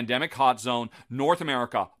 Pandemic Hot Zone, North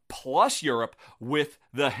America plus Europe with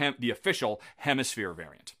the official Hemisphere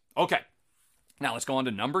variant. Okay, now let's go on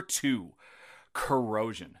to number 2,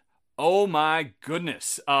 Corrosion. Oh my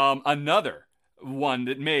goodness. Another one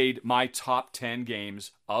that made my top 10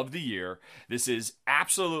 games of the year. This is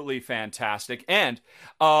absolutely fantastic. And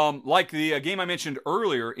like the game I mentioned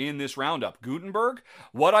earlier in this roundup, Gutenberg,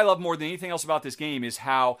 what I love more than anything else about this game is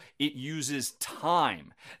how it uses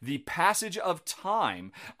time, the passage of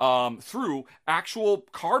time through actual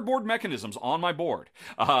cardboard mechanisms on my board.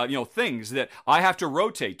 Things that I have to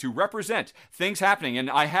rotate to represent things happening. And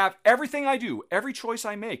I have everything I do, every choice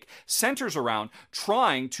I make centers around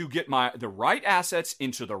trying to get the right assets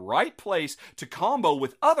into the right place to combo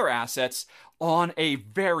with other assets on a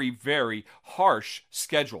very, very harsh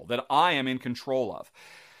schedule that I am in control of.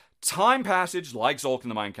 Time passage like Tzolk'in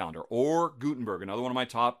the Mind Calendar or Gutenberg, another one of my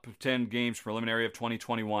top 10 games preliminary of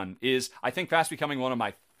 2021, is, I think, fast becoming one of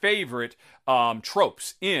my favorite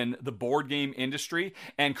tropes in the board game industry,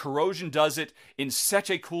 and Corrosion does it in such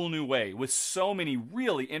a cool new way with so many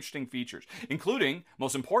really interesting features, including,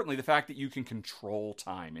 most importantly, the fact that you can control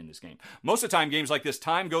time in this game. Most of the time, games like this,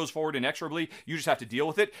 time goes forward inexorably. You just have to deal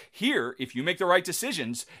with it. Here, if you make the right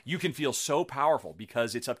decisions, you can feel so powerful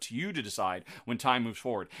because it's up to you to decide when time moves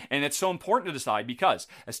forward. And it's so important to decide because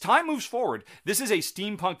as time moves forward, this is a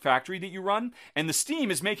steampunk factory that you run, and the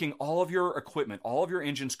steam is making all of your equipment, all of your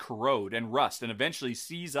engines corrode and rust and eventually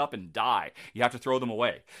seize up and die. You have to throw them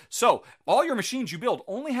away. So all your machines you build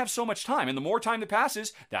only have so much time, and the more time that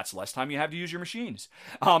passes, that's less time you have to use your machines.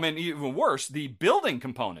 And even worse, the building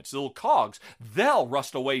components, the little cogs, they'll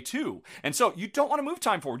rust away too. And so you don't want to move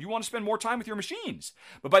time forward. You want to spend more time with your machines.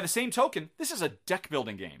 But by the same token, this is a deck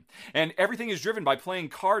building game, and everything is driven by playing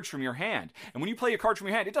cards from your hand. And when you play a card from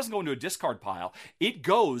your hand, it doesn't go into a discard pile. It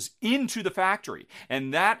goes into the factory.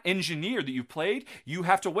 And that engineer that you played, you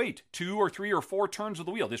have to wait 2 or 3 or 4 turns of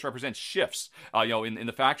the wheel. This represents shifts, in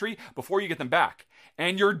the factory before you get them back.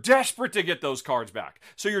 And you're desperate to get those cards back.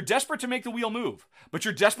 So you're desperate to make the wheel move, but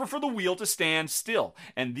you're desperate for the wheel to stand still.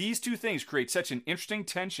 And these two things create such an interesting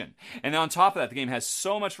tension. And then on top of that, the game has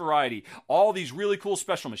so much variety. All these really cool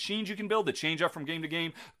special machines you can build that change up from game to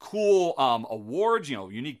game. Cool awards,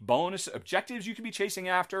 unique bonus objectives you can be chasing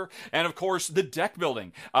after. And of course, the deck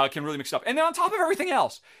building can really mix up. And then on top of everything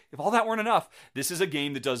else, if all that weren't enough, this is a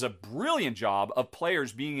game that does a brilliant job of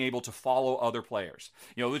players being able to follow other players.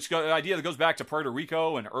 It's an idea that goes back to Puerto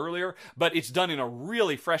Rico and earlier, but it's done in a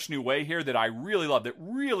really fresh new way here that I really love, that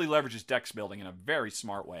really leverages decks building in a very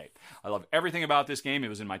smart way. I love everything about this game. It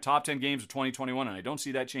was in my top 10 games of 2021, and I don't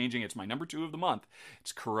see that changing. It's my number 2 of the month.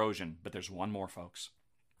 It's Corrosion, but there's one more, folks.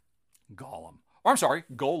 Gollum. Or I'm sorry,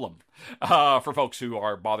 Golem, for folks who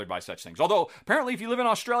are bothered by such things. Although, apparently, if you live in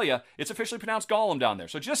Australia, it's officially pronounced Gollum down there.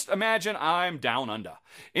 So just imagine I'm down under.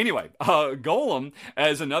 Anyway, Golem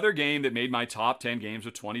is another game that made my top 10 games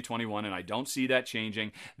of 2021, and I don't see that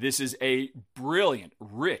changing. This is a brilliant,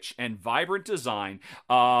 rich, and vibrant design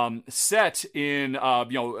set in,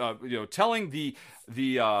 telling the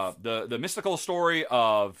mystical story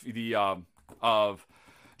of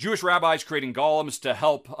Jewish rabbis creating golems to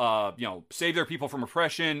help, save their people from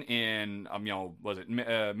oppression in,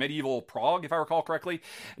 medieval Prague, if I recall correctly.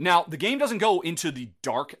 Now, the game doesn't go into the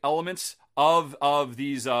dark elements of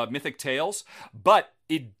these mythic tales, but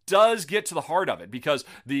it does get to the heart of it, because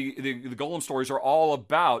the Golem stories are all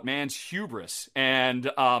about man's hubris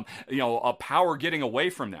and a power getting away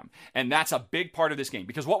from them, and that's a big part of this game.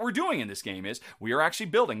 Because what we're doing in this game is we are actually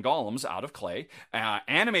building golems out of clay,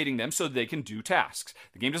 animating them so that they can do tasks.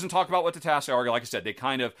 The game doesn't talk about what the tasks are. Like I said, they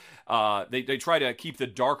kind of they try to keep the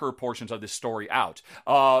darker portions of this story out.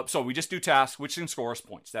 So we just do tasks, which can score us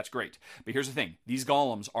points. That's great. But here's the thing: these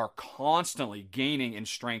golems are constantly gaining in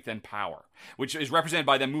strength and power, which is represented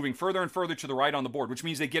by them moving further and further to the right on the board, which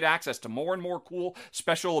means they get access to more and more cool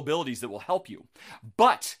special abilities that will help you.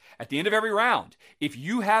 But at the end of every round, if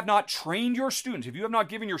you have not trained your students, if you have not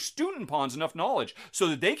given your student pawns enough knowledge so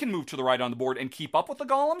that they can move to the right on the board and keep up with the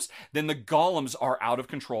golems, then the golems are out of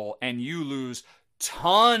control and you lose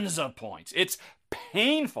tons of points. It's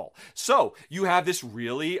painful. So you have this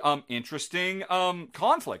really interesting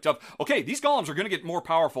conflict of, okay, these golems are going to get more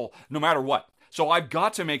powerful no matter what. So I've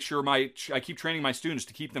got to make sure I keep training my students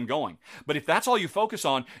to keep them going. But if that's all you focus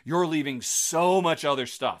on, you're leaving so much other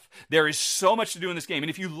stuff. There is so much to do in this game. And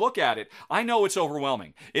if you look at it, I know it's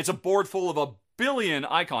overwhelming. It's a board full of a billion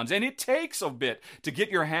icons, and it takes a bit to get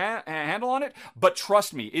your handle on it, but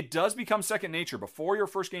trust me, it does become second nature before your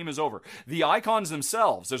first game is over. The icons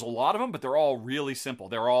themselves, there's a lot of them, but they're all really simple.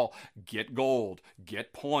 They're all get gold,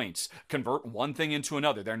 get points, convert one thing into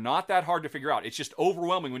another. They're not that hard to figure out. It's just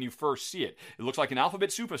overwhelming when you first see it. It looks like an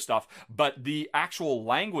alphabet soup of stuff, but the actual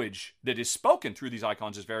language that is spoken through these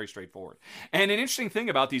icons is very straightforward. And an interesting thing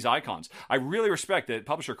about these icons, I really respect that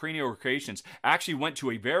publisher Cranio Creations actually went to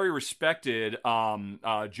a very respected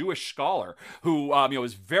Jewish scholar who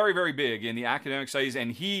was very, very big in the academic studies,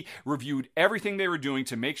 and he reviewed everything they were doing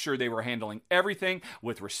to make sure they were handling everything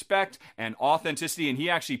with respect and authenticity, and he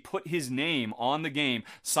actually put his name on the game,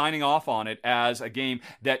 signing off on it as a game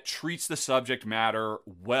that treats the subject matter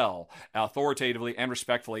well, authoritatively and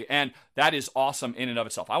respectfully, and that is awesome in and of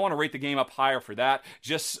itself. I want to rate the game up higher for that,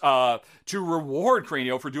 just to reward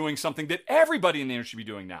Cranio for doing something that everybody in the industry should be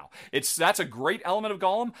doing now. That's a great element of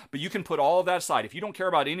Golem, but you can put all of that aside. If you don't care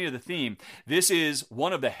about any of the theme, this is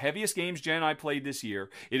one of the heaviest games Jen and I played this year.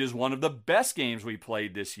 It is one of the best games we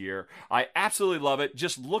played this year. I absolutely love it.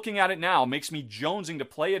 Just looking at it now makes me jonesing to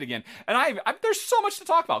play it again. And there's so much to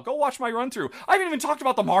talk about. Go watch my run through. I haven't even talked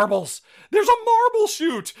about the marbles. There's a marble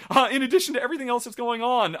shoot in addition to everything else that's going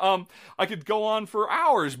on. I could go on for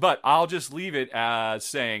hours, but I'll just leave it as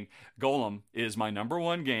saying Golem is my number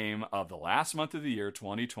one game of the last month of the year,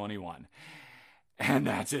 2021. And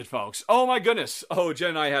that's it, folks. Oh, my goodness. Oh, Jen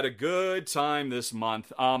and I had a good time this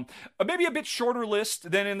month. Maybe a bit shorter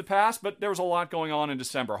list than in the past, but there was a lot going on in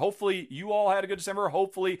December. Hopefully, you all had a good December.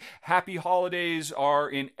 Hopefully, happy holidays are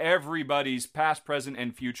in everybody's past, present,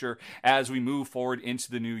 and future as we move forward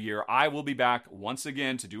into the new year. I will be back once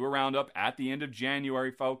again to do a roundup at the end of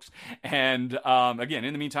January, folks. And again,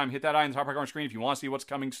 in the meantime, hit that eye in the top right corner screen if you want to see what's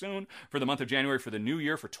coming soon for the month of January for the new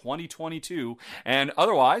year for 2022. And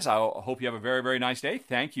otherwise, I hope you have a very, very nice day.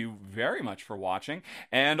 Thank you very much for watching.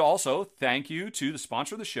 And also, thank you to the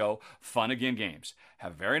sponsor of the show, Fun Again Games.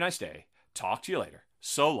 Have a very nice day. Talk to you later.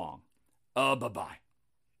 So long. Bye-bye.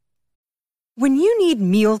 When you need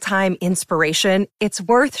mealtime inspiration, it's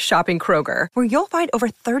worth shopping Kroger, where you'll find over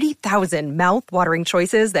 30,000 mouth-watering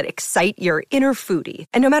choices that excite your inner foodie.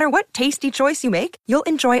 And no matter what tasty choice you make, you'll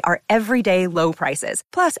enjoy our everyday low prices,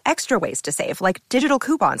 plus extra ways to save, like digital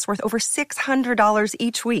coupons worth over $600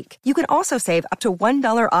 each week. You can also save up to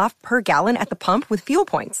 $1 off per gallon at the pump with fuel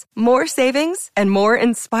points. More savings and more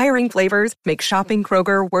inspiring flavors make shopping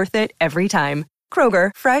Kroger worth it every time.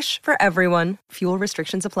 Kroger, fresh for everyone. Fuel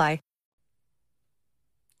restrictions apply.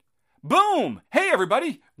 Boom! Hey,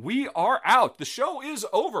 everybody. We are out. The show is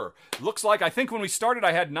over. Looks like, I think when we started,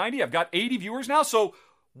 I had 90. I've got 80 viewers now. So,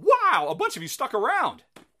 wow, a bunch of you stuck around.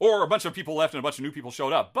 Or a bunch of people left and a bunch of new people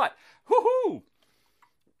showed up. But, woohoo!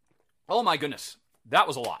 Oh, my goodness. That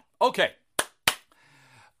was a lot. Okay.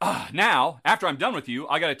 Now, after I'm done with you,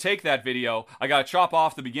 I got to take that video. I got to chop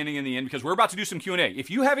off the beginning and the end because we're about to do some Q&A. If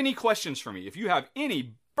you have any questions for me, if you have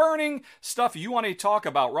any burning stuff. You want to talk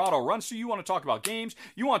about Rahdo runs through. You want to talk about games.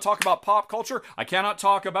 You want to talk about pop culture. I cannot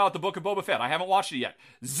talk about the Book of Boba Fett. I haven't watched it yet.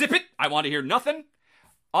 Zip it. I want to hear nothing.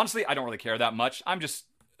 Honestly, I don't really care that much. I'm just...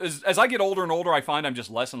 As I get older and older, I find I'm just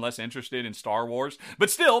less and less interested in Star Wars. But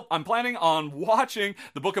still, I'm planning on watching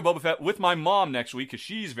the Book of Boba Fett with my mom next week because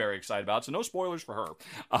she's very excited about it, so no spoilers for her.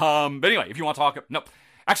 But anyway, if you want to talk... No.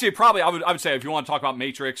 Actually, probably, I would say if you want to talk about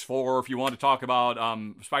Matrix 4, if you want to talk about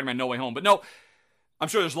Spider-Man No Way Home. But no, I'm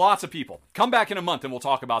sure there's lots of people. Come back in a month and we'll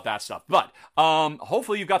talk about that stuff. But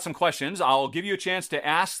hopefully you've got some questions. I'll give you a chance to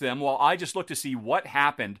ask them while I just look to see what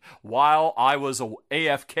happened while I was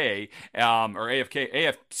AFK,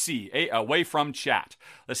 away from chat.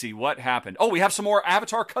 Let's see what happened. Oh, we have some more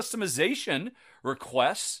avatar customization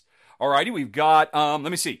requests. Alrighty, we've got,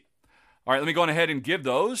 let me see. All right, let me go on ahead and give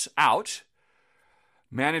those out.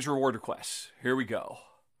 Manage reward requests. Here we go.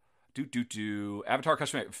 Avatar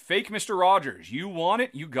custom. Fake Mr. Rogers. You want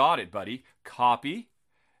it? You got it, buddy. Copy.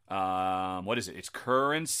 What is it? It's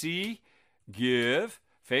currency. Give.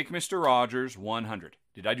 Fake Mr. Rogers 100.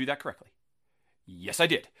 Did I do that correctly? Yes, I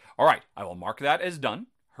did. All right. I will mark that as done.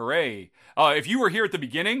 Hooray. If you were here at the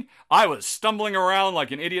beginning, I was stumbling around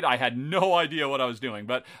like an idiot. I had no idea what I was doing,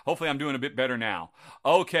 but hopefully I'm doing a bit better now.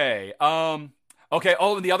 Okay. Okay.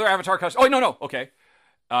 Oh, the other avatar custom. Oh, no. Okay.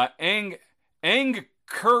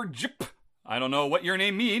 Kurjip. I don't know what your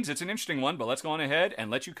name means. It's an interesting one, but let's go on ahead and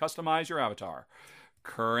let you customize your avatar.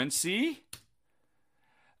 Currency.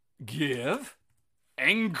 Give.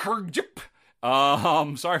 Kurjip.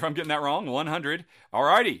 Sorry if I'm getting that wrong. 100.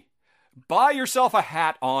 Alrighty. Buy yourself a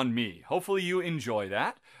hat on me. Hopefully you enjoy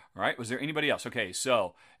that. All right. Was there anybody else? Okay.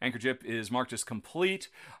 So Anchorjip is marked as complete.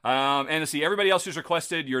 And let's see. Everybody else who's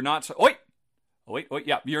requested, you're not. Wait,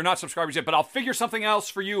 yeah, you're not subscribers yet, but I'll figure something else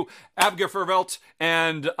for you, Abgafervelt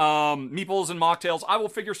and Meeples and Mocktails. I will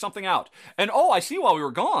figure something out. And I see while we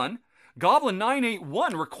were gone,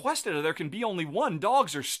 Goblin981 requested that there can be only one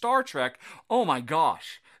dogs or Star Trek. Oh my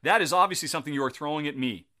gosh. That is obviously something you are throwing at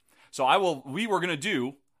me. So we were going to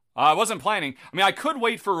do, I wasn't planning. I mean, I could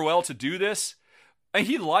wait for Ruel to do this. And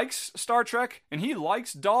he likes Star Trek and he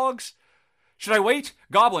likes dogs. Should I wait?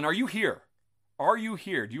 Goblin, are you here? Are you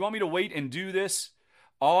here? Do you want me to wait and do this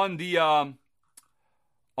on the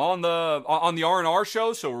R&R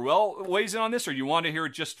show so Ruel weighs in on this, or do you want to hear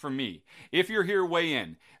it just from me? If you're here, weigh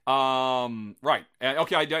in. Right.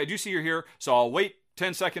 Okay, I do see you're here, so I'll wait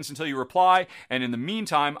 10 seconds until you reply, and in the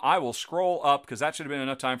meantime, I will scroll up because that should have been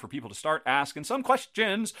enough time for people to start asking some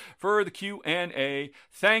questions for the Q&A.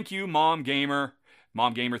 Thank you, Mom Gamer.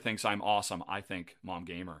 Mom Gamer thinks I'm awesome. I think Mom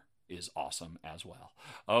Gamer is awesome as well.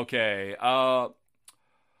 Okay.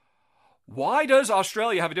 Why does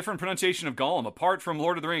Australia have a different pronunciation of Gollum? Apart from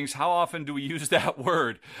Lord of the Rings, how often do we use that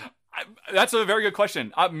word? That's a very good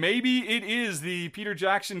question. Maybe it is the Peter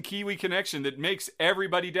Jackson Kiwi connection that makes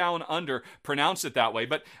everybody down under pronounce it that way.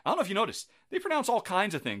 But I don't know if you noticed, they pronounce all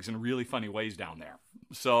kinds of things in really funny ways down there.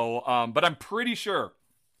 So, but I'm pretty sure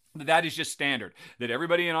that is just standard, that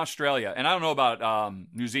everybody in Australia, and I don't know about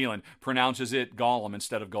New Zealand, pronounces it Gollum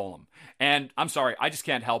instead of Golem. And I'm sorry, I just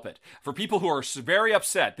can't help it. For people who are very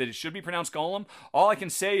upset that it should be pronounced Golem, all I can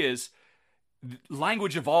say is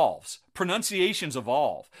language evolves. Pronunciations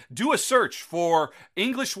evolve. Do a search for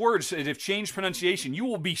English words that have changed pronunciation. You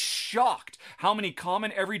will be shocked how many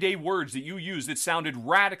common everyday words that you use that sounded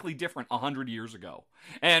radically different 100 years ago.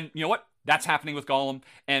 And you know what? That's happening with Gollum,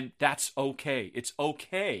 and that's okay. It's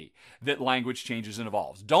okay that language changes and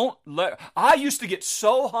evolves. I used to get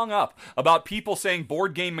so hung up about people saying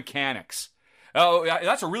board game mechanics. Oh,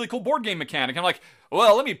 that's a really cool board game mechanic. I'm like,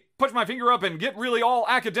 well, let me put my finger up and get really all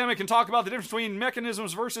academic and talk about the difference between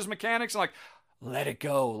mechanisms versus mechanics. I'm like, let it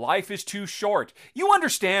go. Life is too short. You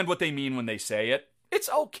understand what they mean when they say it. It's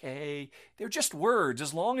okay. They're just words.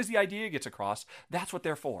 As long as the idea gets across, that's what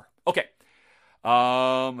they're for. Okay.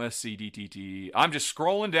 Let's see, DTT. I'm just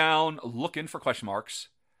scrolling down, looking for question marks.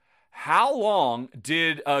 How long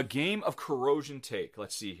did a game of Corrosion take?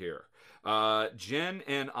 Let's see here. Jen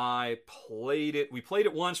and I played it. We played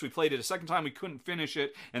it once. We played it a second time. We couldn't finish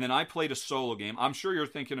it. And then I played a solo game. I'm sure you're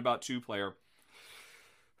thinking about 2-player.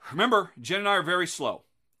 Remember, Jen and I are very slow.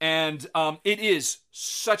 And it is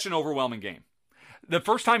such an overwhelming game. The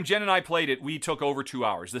first time Jen and I played it, we took over 2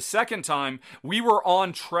 hours. The second time, we were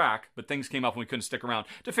on track, but things came up and we couldn't stick around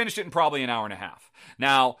to finish it in probably an hour and a half.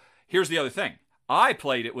 Now, here's the other thing. I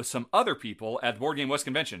played it with some other people at the Board Game West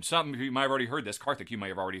Convention. Some of you might have already heard this. Karthik, you may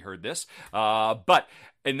have already heard this. But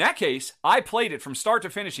in that case, I played it from start to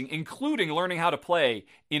finishing, including learning how to play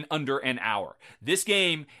in under an hour. This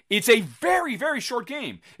game, it's a very, very short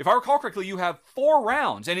game. If I recall correctly, you have 4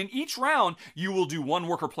 rounds, and in each round, you will do 1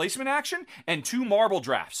 worker placement action and 2 marble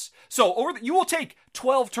drafts. So you will take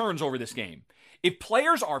 12 turns over this game. If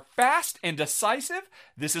players are fast and decisive,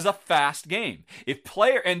 this is a fast game.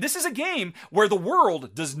 And this is a game where the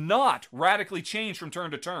world does not radically change from turn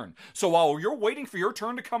to turn. So while you're waiting for your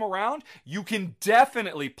turn to come around, you can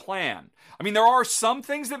definitely plan. I mean, there are some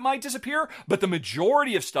things that might disappear, but the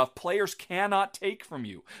majority of stuff players cannot take from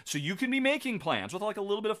you. So you can be making plans with like a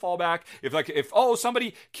little bit of fallback. If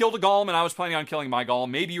somebody killed a golem and I was planning on killing my golem,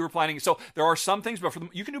 maybe you were planning. So there are some things, but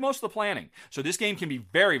you can do most of the planning. So this game can be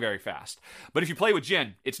very, very fast. But if you play with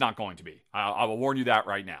Jin, it's not going to be. I will warn you that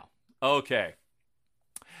right now. Okay.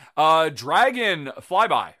 Dragon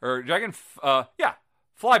Flyby, or Dragon,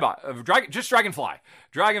 Flyby, just Dragonfly.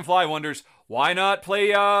 Dragonfly wonders, why not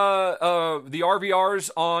play the RVRs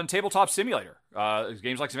on Tabletop Simulator?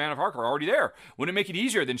 Games like Savannah of Hark are already there. Wouldn't it make it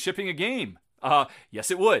easier than shipping a game? Yes,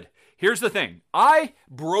 it would. Here's the thing. I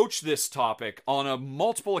broach this topic on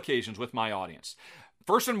multiple occasions with my audience.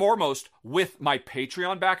 First and foremost, with my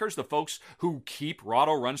Patreon backers, the folks who keep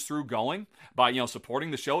Rahdo Runs Through going by, supporting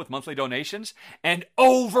the show with monthly donations. And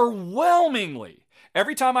overwhelmingly,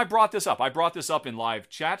 every time I brought this up in live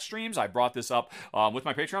chat streams, I brought this up with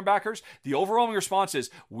my Patreon backers, the overwhelming response is,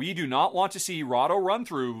 we do not want to see Rahdo Run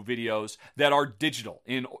Through videos that are digital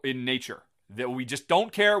in nature. That we just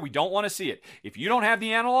don't care, we don't want to see it. If you don't have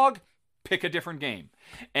the analog, pick a different game.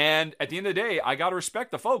 And at the end of the day, I got to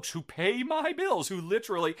respect the folks who pay my bills, who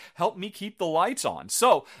literally help me keep the lights on.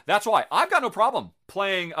 So that's why I've got no problem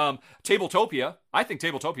playing Tabletopia. I think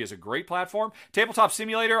Tabletopia is a great platform. Tabletop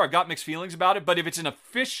Simulator, I've got mixed feelings about it, but if it's an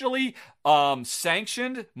officially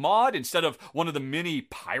sanctioned mod instead of one of the many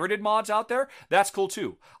pirated mods out there, that's cool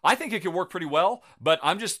too. I think it could work pretty well, but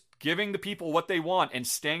I'm just giving the people what they want and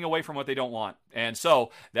staying away from what they don't want. And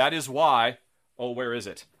so that is why, where is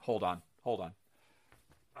it? Hold on.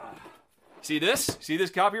 See this? See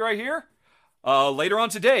this copy right here? Later on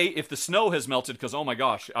today, if the snow has melted, because oh my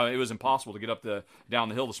gosh, it was impossible to get up down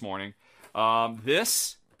the hill this morning.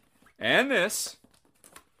 This and this,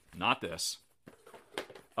 not this.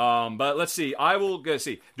 But let's see. I will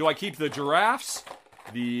see. Do I keep the giraffes?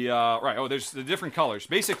 Right. Oh, there's the different colors.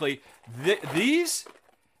 Basically, these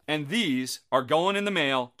and these are going in the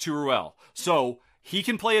mail to Ruel. So he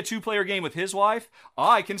can play a 2-player game with his wife.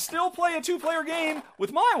 I can still play a 2-player game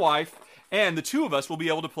with my wife. And the 2 of us will be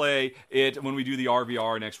able to play it when we do the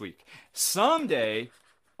RVR next week. Someday,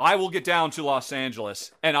 I will get down to Los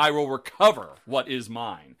Angeles and I will recover what is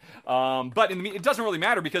mine. But it doesn't really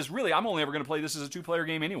matter because really I'm only ever going to play this as a 2-player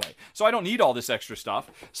game anyway. So I don't need all this extra stuff.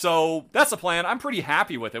 So that's the plan. I'm pretty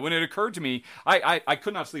happy with it. When it occurred to me, I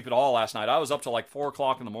could not sleep at all last night. I was up till like 4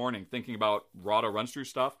 o'clock in the morning thinking about Rahdo Runs Through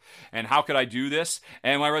stuff and how could I do this.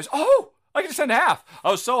 And when I realized, I can just send half. I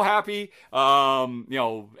was so happy.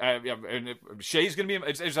 Shay's going to be...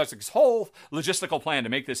 It's like this whole logistical plan to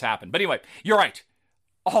make this happen. But anyway, you're right.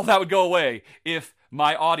 All that would go away if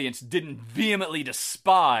my audience didn't vehemently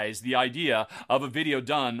despise the idea of a video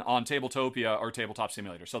done on Tabletopia or Tabletop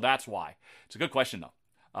Simulator. So that's why. It's a good question,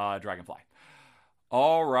 though. Dragonfly.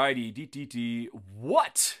 Alrighty.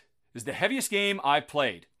 What is the heaviest game I've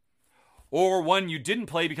played? Or one you didn't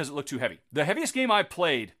play because it looked too heavy? The heaviest game I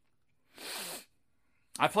played...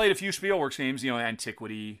 I played a few Spielworks games,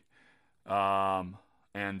 Antiquity, and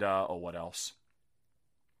what else?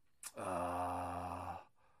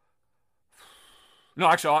 No,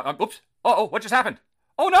 actually, oops. What just happened?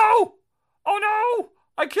 Oh no!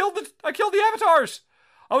 I killed the avatars.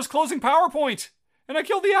 I was closing PowerPoint, and I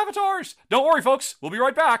killed the avatars. Don't worry, folks. We'll be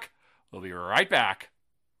right back.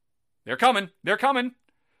 They're coming.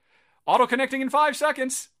 Auto-connecting in 5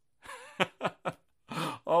 seconds.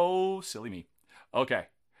 Oh, silly me. Okay.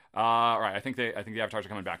 Right. I think the avatars are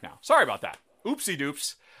coming back now. Sorry about that. Oopsie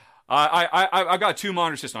doops. I've got 2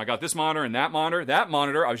 monitor systems. I got this monitor and that monitor. That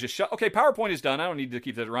monitor, I was just okay, PowerPoint is done. I don't need to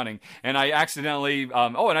keep that running. And I accidentally,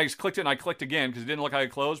 and I just clicked it and I clicked again because it didn't look like I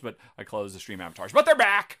closed, but I closed the stream avatars. But they're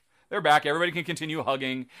back. Everybody can continue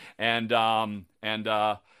hugging and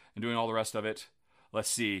doing all the rest of it. Let's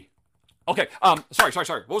see. Okay. Sorry.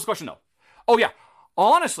 What was the question though? Oh yeah.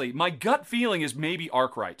 Honestly, my gut feeling is maybe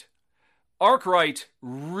Arkwright. Arkwright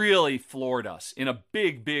really floored us in a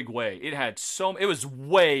big, big way. It was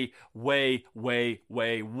way, way, way,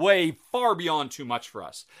 way, way far beyond too much for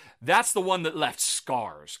us. That's the one that left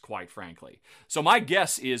scars, quite frankly. So my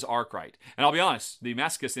guess is Arkwright. And I'll be honest, the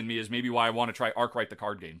masochist in me is maybe why I want to try Arkwright the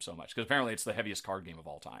card game so much, because apparently it's the heaviest card game of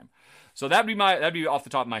all time. So that'd be off the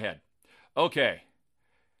top of my head. Okay.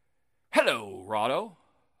 Hello, Rado.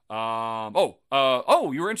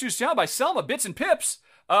 You were introduced now by Selma Bits and Pips.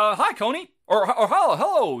 Hi, Coney. Or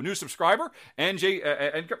hello, new subscriber.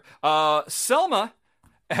 Selma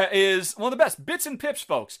is one of the best. Bits and Pips,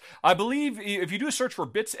 folks. I believe if you do a search for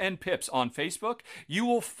Bits and Pips on Facebook, you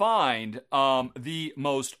will find the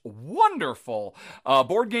most wonderful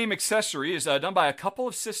board game accessories done by a couple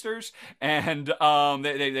of sisters, and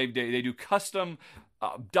they do custom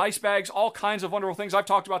dice bags, all kinds of wonderful things. I've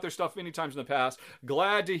talked about their stuff many times in the past.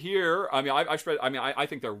 Glad to hear. I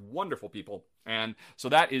think they're wonderful people, and so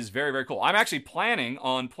that is very, very cool. I'm actually planning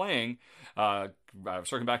on playing,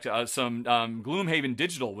 circling back to some Gloomhaven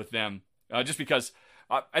Digital with them, just because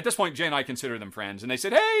at this point, Jay and I consider them friends, and they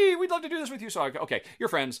said, "Hey, we'd love to do this with you." So okay, you're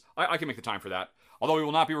friends. I can make the time for that. Although we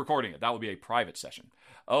will not be recording it. That will be a private session.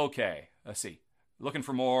 Okay, let's see. Looking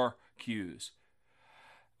for more cues.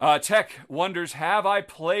 Tech wonders, have I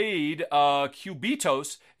played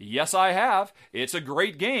Cubitos? Yes, I have. It's a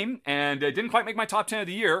great game, and it didn't quite make my top 10 of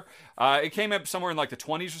the year. It came up somewhere in like the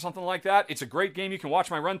 20s or something like that. It's a great game. You can watch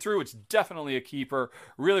my run through. It's definitely a keeper.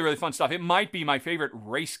 Really, really fun stuff. It might be my favorite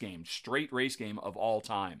race game, straight race game of all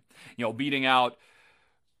time. You know, beating out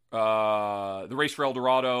the Race for El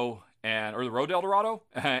Dorado or the Road to El Dorado,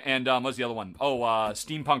 and what's the other one?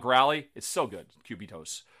 Steampunk Rally. It's so good.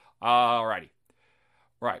 Cubitos. Alrighty.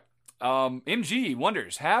 Right. MG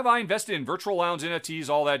wonders, have I invested in virtual lounge NFTs,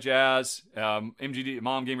 all that jazz? MGD,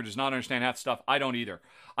 Mom Gamer, does not understand half the stuff. I don't either.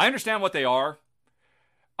 I understand what they are.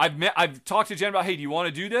 I've talked to Jen about, hey, do you want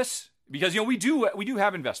to do this? Because, we do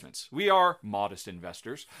have investments. We are modest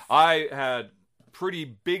investors. I had pretty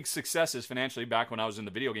big successes financially back when I was in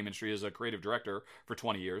the video game industry as a creative director for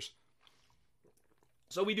 20 years.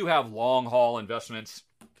 So we do have long haul investments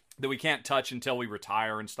that we can't touch until we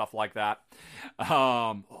retire and stuff like that.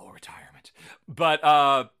 Retirement. But,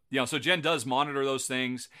 so Jen does monitor those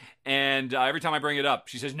things. And every time I bring it up,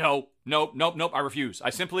 she says, nope, I refuse.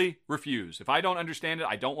 I simply refuse. If I don't understand it,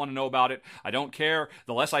 I don't want to know about it. I don't care.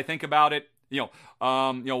 The less I think about it,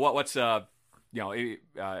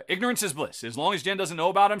 ignorance is bliss. As long as Jen doesn't know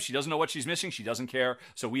about them, she doesn't know what she's missing. She doesn't care.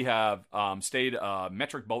 So we have stayed a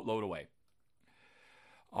metric boatload away.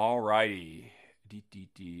 All righty.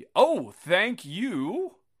 Oh, thank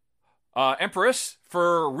you, Empress,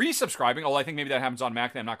 for resubscribing. Although I think maybe that happens on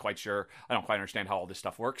Mac. I'm not quite sure. I don't quite understand how all this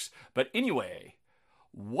stuff works. But anyway,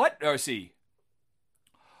 what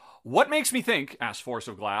makes me think, asked Forest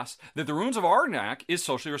of Glass, that the Ruins of Arnak is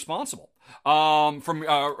socially responsible? From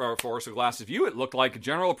Forest of Glass's view, it looked like a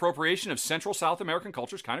general appropriation of Central South American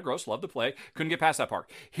cultures. Kind of gross. Love to play. Couldn't get past that part.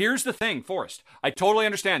 Here's the thing, Forest. I totally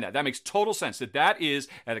understand that. That makes total sense. That is,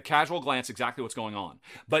 at a casual glance, exactly what's going on.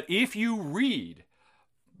 But if you read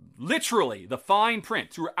literally the fine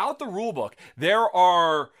print throughout the rule book, there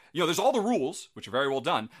are, there's all the rules, which are very well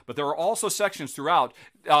done, but there are also sections throughout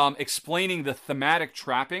explaining the thematic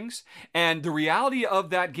trappings. And the reality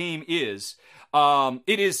of that game is,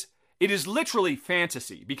 it is literally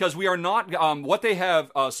fantasy, because we are not, what they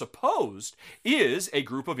have supposed is a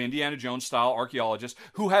group of Indiana Jones-style archaeologists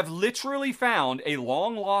who have literally found a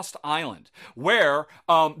long-lost island where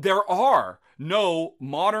there are no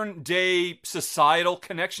modern-day societal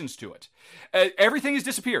connections to it. Everything has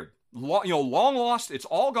disappeared. Long lost, it's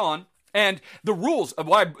all gone. And the rules, of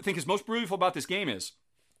what I think is most beautiful about this game is,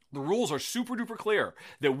 the rules are super duper clear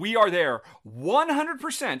that we are there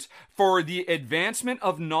 100% for the advancement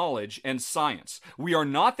of knowledge and science. We are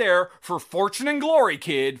not there for fortune and glory,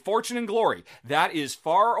 kid. Fortune and glory. That is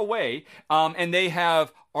far away. And they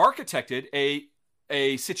have architected a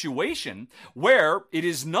situation where it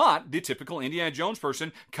is not the typical Indiana Jones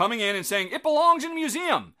person coming in and saying, it belongs in a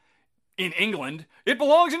museum. In England, it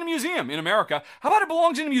belongs in a museum. In America, how about it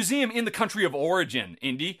belongs in a museum in the country of origin,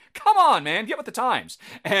 Indy? Come on, man, get with the times.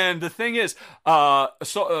 And the thing is,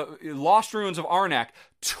 Lost Ruins of Arnak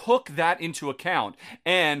took that into account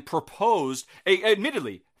and proposed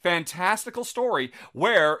admittedly, fantastical story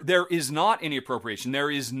where there is not any appropriation. There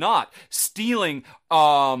is not stealing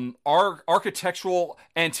architectural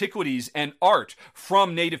antiquities and art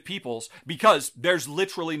from native peoples, because there's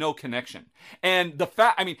literally no connection. And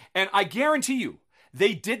and I guarantee you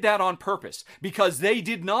they did that on purpose because they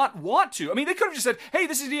did not want to. I mean, they could have just said, hey,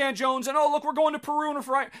 this is Indiana Jones, and oh, look, we're going to Peru.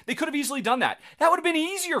 They could have easily done that. That would have been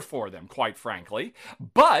easier for them, quite frankly.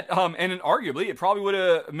 But, and arguably, it probably would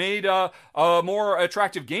have made a more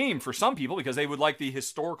attractive game for some people because they would like the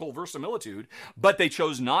historical verisimilitude. But they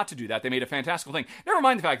chose not to do that. They made a fantastical thing. Never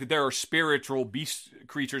mind the fact that there are spiritual beast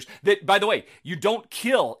creatures that, by the way, you don't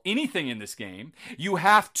kill anything in this game. You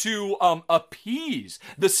have to appease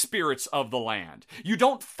the spirits of the land. You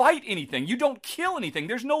don't fight anything. You don't kill anything.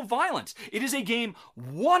 There's no violence. It is a game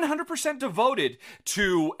 100% devoted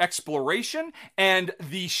to exploration and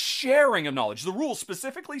the sharing of knowledge. The rules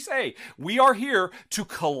specifically say we are here to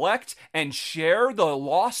collect and share the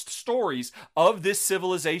lost stories of this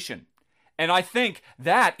civilization. And I think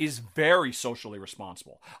that is very socially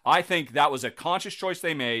responsible. I think that was a conscious choice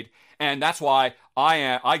they made, and that's why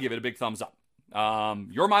I give it a big thumbs up.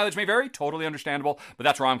 Your mileage may vary, totally understandable, but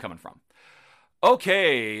that's where I'm coming from.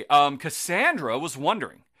 Okay, Cassandra was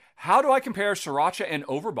wondering, how do I compare Sriracha and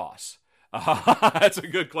Overboss? That's a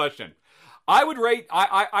good question. I rate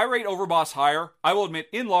Overboss higher, I will admit,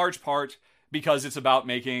 in large part because it's about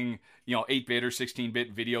making 8-bit or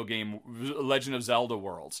 16-bit video game Legend of Zelda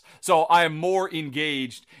worlds. So I am more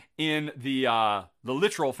engaged in the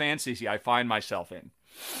literal fantasy I find myself in.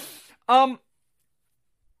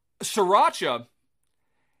 Sriracha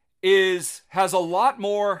has a lot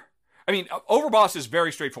more. I mean, Overboss is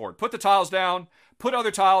very straightforward. Put the tiles down. Put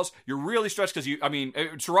other tiles. You're really stretched because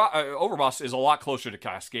Overboss is a lot closer to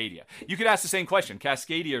Cascadia. You could ask the same question,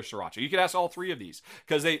 Cascadia or Sriracha. You could ask all three of these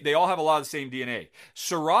because they all have a lot of the same DNA.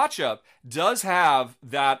 Sriracha does have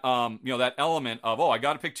that that element of, I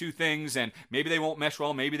got to pick two things and maybe they won't mesh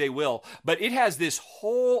well, maybe they will. But it has this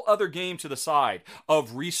whole other game to the side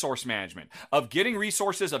of resource management, of getting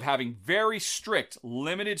resources, of having very strict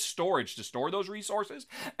limited storage to store those resources,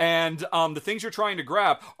 and the things you're trying to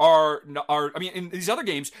grab are in these other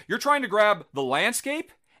games, you're trying to grab the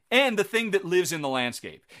landscape and the thing that lives in the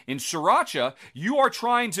landscape. In Sriracha, you are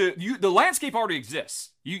trying to... the landscape already exists.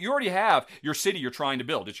 You already have your city you're trying to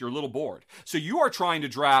build. It's your little board. So you are trying to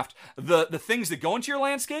draft the things that go into your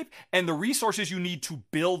landscape and the resources you need to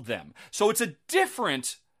build them. So it's a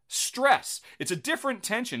different stress. It's a different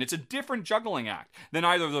tension. It's a different juggling act than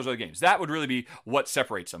either of those other games. That would really be what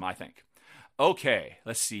separates them, I think. Okay,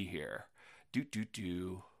 let's see here.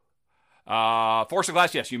 Force of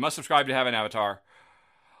Glass, yes, you must subscribe to have an avatar.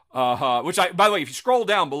 Which by the way, if you scroll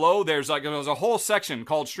down below, there's a whole section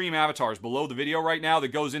called Stream Avatars below the video right now that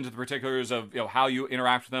goes into the particulars of how you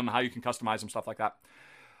interact with them, how you can customize them, stuff like that.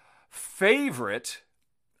 Favorite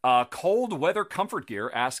cold weather comfort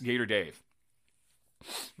gear? Ask Gator Dave.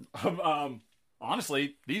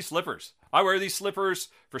 Honestly, these slippers. I wear these slippers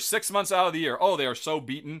for 6 months out of the year. Oh, they are so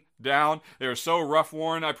beaten down. They are so rough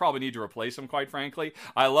worn. I probably need to replace them, quite frankly.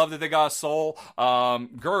 I love that they got a sole.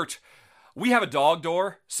 Gert, we have a dog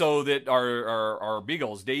door so that our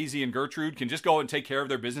beagles, Daisy and Gertrude, can just go and take care of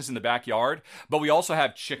their business in the backyard. But we also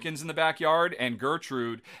have chickens in the backyard, and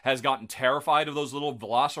Gertrude has gotten terrified of those little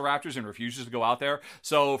velociraptors and refuses to go out there.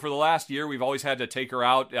 So for the last year, we've always had to take her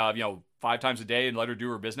out, 5 times a day and let her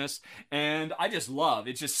do her business. And I just love,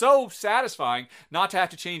 it's just so satisfying not to have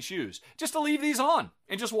to change shoes. Just to leave these on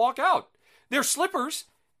and just walk out. They're slippers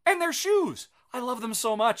and they're shoes. I love them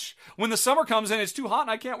so much. When the summer comes and it's too hot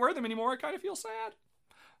and I can't wear them anymore, I kind of feel sad.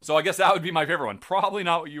 So I guess that would be my favorite one. Probably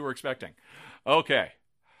not what you were expecting. Okay.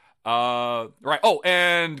 Right. Oh,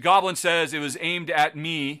 and Goblin says it was aimed at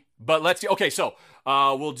me, but let's see. Okay, so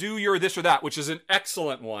we'll do your this or that, which is an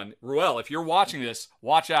excellent one. Ruel, if you're watching this,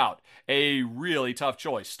 watch out. A really tough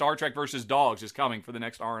choice. Star Trek versus Dogs is coming for the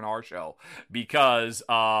next R&R show because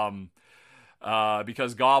Goblin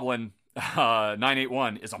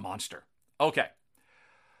 981 is a monster. Okay.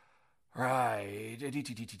 Right.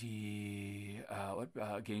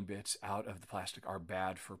 What game bits out of the plastic are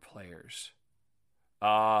bad for players?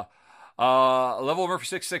 Level Murphy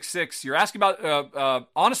 666. You're asking about,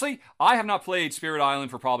 honestly, I have not played Spirit Island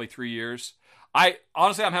for probably 3 years. I'm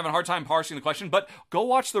having a hard time parsing the question, but go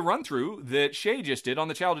watch the run through that Shay just did on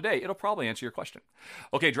the channel today. It'll probably answer your question.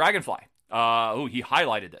 Okay, Dragonfly. He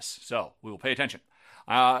highlighted this, so we will pay attention.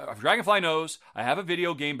 Dragonfly knows I have a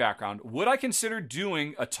video game background. Would I consider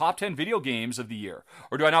doing a top 10 video games of the year?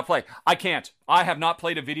 Or do I not play? I can't. I have not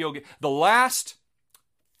played a video game. The last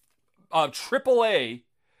AAA,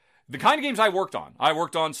 the kind of games I worked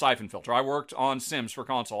on Siphon Filter. I worked on Sims for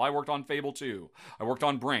console. I worked on Fable 2. I worked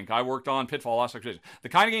on Brink. I worked on Pitfall, Lost Expedition. The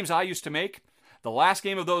kind of games I used to make, the last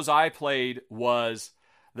game of those I played was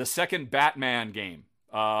the second Batman game.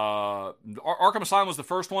 Arkham Asylum was the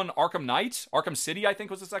first one. Arkham Knight, Arkham City, I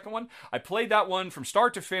think, was the second one. I played that one from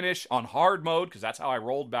start to finish on hard mode because that's how I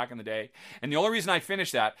rolled back in the day. And the only reason I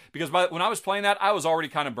finished that, because when I was playing that, I was already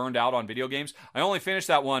kind of burned out on video games. I only finished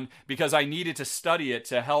that one because I needed to study it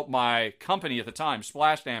to help my company at the time,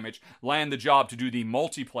 Splash Damage, land the job to do the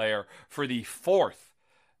multiplayer for the 4th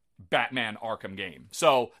Batman Arkham game.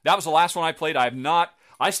 So that was the last one I played.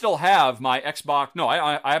 I still have my Xbox. No,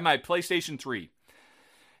 I have my PlayStation 3.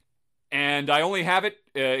 And I only have it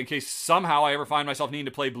in case somehow I ever find myself needing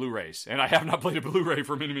to play Blu-rays. And I have not played a Blu-ray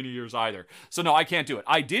for many, many years either. So no, I can't do it.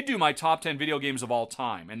 I did do my top 10 video games of all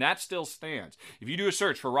time, and that still stands. If you do a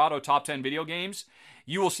search for Rahdo top 10 video games,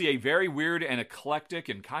 you will see a very weird and eclectic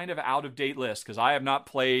and kind of out-of-date list, because I have not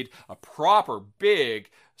played a proper big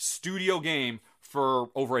studio game for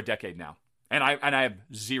over a decade now. And I have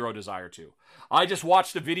zero desire to. I just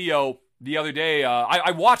watched a video the other day.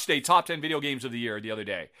 I watched a top 10 video games of the year the other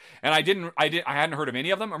day, and I hadn't heard of any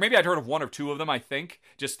of them, or maybe I'd heard of one or two of them, I think,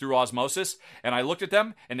 just through osmosis. And I looked at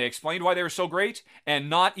them, and they explained why they were so great, and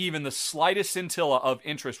not even the slightest scintilla of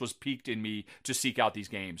interest was piqued in me to seek out these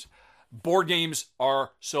games. Board games are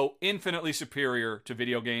so infinitely superior to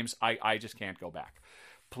video games. I just can't go back.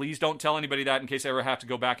 Please don't tell anybody that in case I ever have to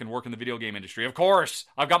go back and work in the video game industry. Of course,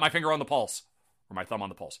 I've got my finger on the pulse. Or my thumb on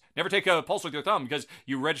the pulse. Never take a pulse with your thumb because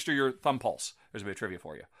you register your thumb pulse. There's a bit of trivia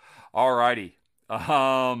for you. Alrighty.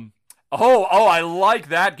 I like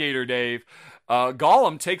that, Gator Dave.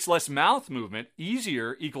 Gollum takes less mouth movement.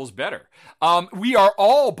 Easier equals better. We are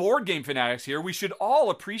all board game fanatics here. We should all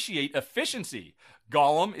appreciate efficiency.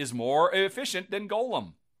 Gollum is more efficient than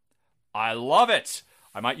Golem. I love it.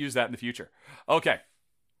 I might use that in the future. Okay.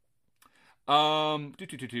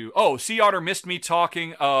 Sea Otter missed me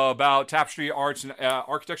talking about Tapestry Arts and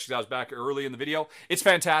Architecture because I was back early in the video. It's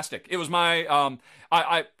fantastic. It was my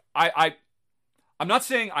I'm not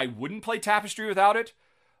saying I wouldn't play Tapestry without it,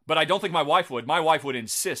 but I don't think my wife would. My wife would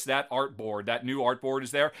insist that new art board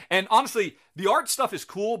is there. And honestly, the art stuff is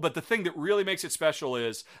cool, but the thing that really makes it special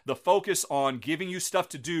is the focus on giving you stuff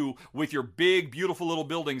to do with your big, beautiful little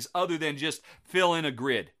buildings other than just fill in a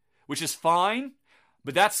grid, which is fine,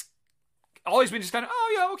 but that's always been just kind of,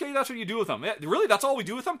 oh yeah, okay, that's what you do with them. Really, that's all we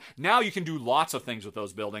do with them? Now you can do lots of things with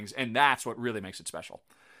those buildings, and that's what really makes it special.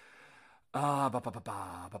 Let's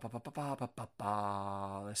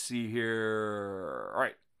see here. All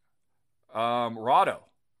right. Rahdo.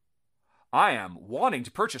 I am wanting to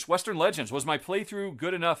purchase Western Legends. Was my playthrough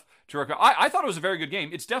good enough to recommend? I thought it was a very good game.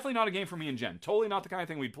 It's definitely not a game for me and Jen. Totally not the kind of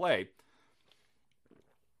thing we'd play.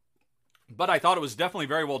 But I thought it was definitely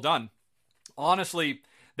very well done. Honestly,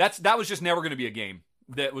 that was just never going to be a game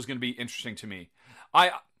that was going to be interesting to me.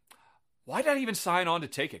 Why did I even sign on to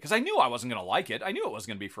take it? Because I knew I wasn't going to like it. I knew it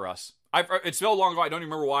wasn't going to be for us. It's so long ago, I don't even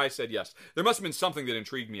remember why I said yes. There must have been something that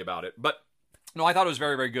intrigued me about it. But no, I thought it was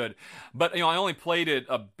very, very good. But, I only played it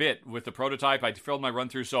a bit with the prototype. I filled my run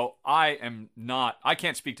through, so I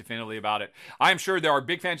can't speak definitively about it. I am sure there are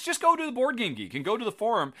big fans. Just go to the Board Game Geek and go to the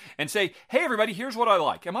forum and say, hey, everybody, here's what I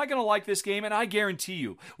like. Am I going to like this game? And I guarantee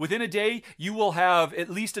you, within a day, you will have at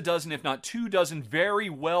least a dozen, if not 2 dozen, very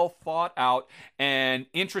well thought out and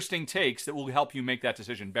interesting takes that will help you make that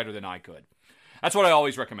decision better than I could. That's what I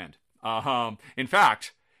always recommend. In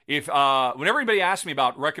fact, if whenever anybody asks me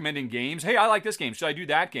about recommending games, hey, I like this game, should I do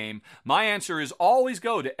that game? My answer is always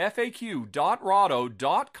go to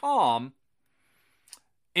faq.rahdo.com,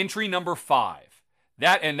 entry number 5.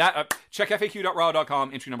 Check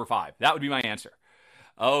faq.rahdo.com, entry number 5. That would be my answer.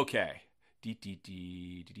 Okay.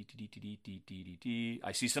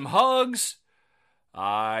 I see some hugs.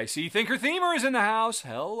 I see Thinker Themer is in the house.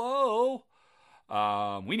 Hello.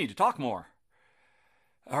 We need to talk more.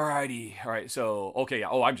 Alrighty. All right. So, okay. Yeah.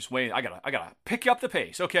 Oh, I'm just waiting. I gotta pick up the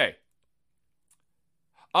pace. Okay.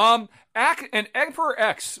 And Emperor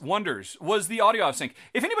X wonders, was the audio out of sync?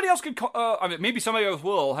 If anybody else could, maybe somebody else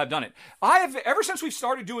will have done it. Ever since we've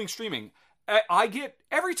started doing streaming, I get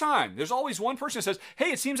every time, there's always one person that says,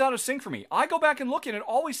 hey, it seems out of sync for me. I go back and look and it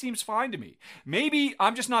always seems fine to me. Maybe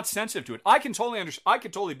I'm just not sensitive to it. I can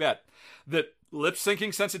totally bet that lip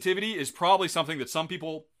syncing sensitivity is probably something that some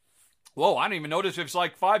people, whoa, I don't even notice if it's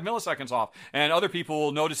like 5 milliseconds off. And other people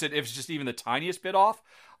will notice it if it's just even the tiniest bit off.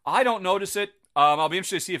 I don't notice it. I'll be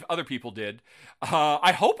interested to see if other people did.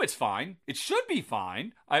 I hope it's fine. It should be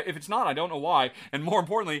fine. If it's not, I don't know why. And more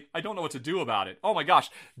importantly, I don't know what to do about it. Oh my gosh.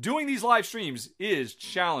 Doing these live streams is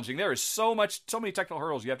challenging. There is so many technical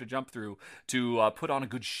hurdles you have to jump through to put on a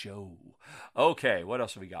good show. Okay, what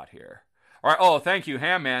else have we got here? All right. Oh, thank you.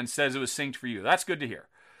 Hamman says it was synced for you. That's good to hear.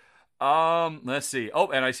 Let's see. Oh,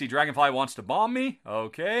 and I see Dragonfly wants to bomb me.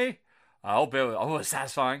 Okay. I hope it was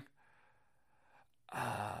satisfying.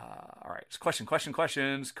 All right. It's questions. Question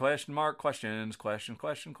marks.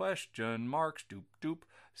 Doop, doop.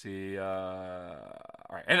 See,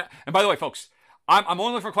 all right. And by the way, folks, I'm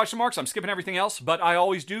only looking for question marks. I'm skipping everything else, but I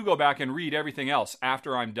always do go back and read everything else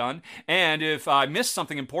after I'm done. And if I miss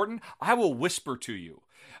something important, I will whisper to you.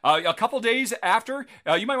 A couple days after,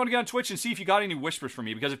 you might want to get on Twitch and see if you got any whispers from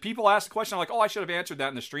me, because if people ask the question, I'm like, oh, I should have answered that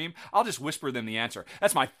in the stream, I'll just whisper them the answer.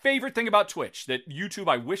 That's my favorite thing about Twitch that YouTube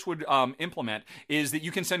I wish would implement, is that you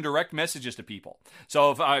can send direct messages to people. So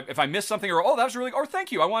if I miss something, or, oh, that was really, or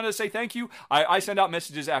thank you, I wanted to say thank you, I send out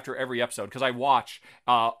messages after every episode, because I watch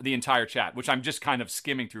the entire chat, which I'm just kind of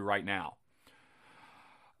skimming through right now.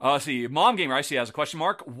 Let's see, Mom Gamer, I see, has a question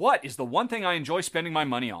mark. What is the one thing I enjoy spending my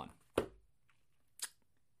money on?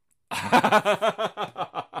 I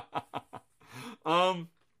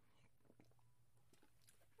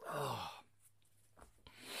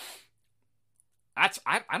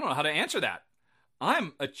don't know how to answer that.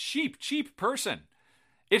 I'm a cheap person.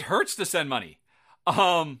 It hurts to send money.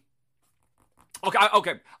 Okay.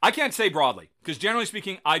 I can't say broadly, because generally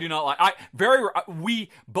speaking, I do not like.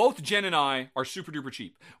 Both Jen and I are super duper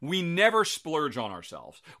cheap. We never splurge on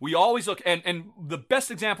ourselves. We always look, and the best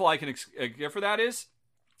example I can give for that is,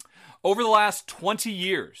 over the last 20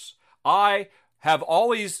 years, I have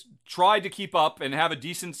always tried to keep up and have a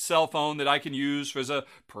decent cell phone that I can use as a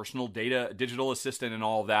personal digital assistant and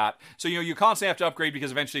all of that. So, you constantly have to upgrade, because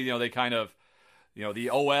eventually, they kind of, the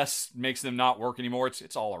OS makes them not work anymore.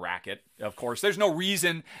 It's all a racket, of course. There's no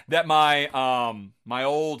reason that my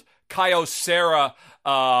old Kyocera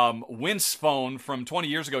Wince phone from 20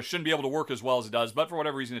 years ago shouldn't be able to work as well as it does, but for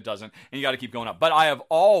whatever reason it doesn't, and you got to keep going up. But I have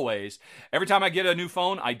always, every time I get a new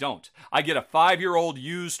phone, I get a 5-year-old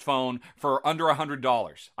used phone for under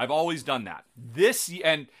 $100. I've always done that.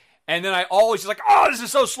 And then I always just like, oh, this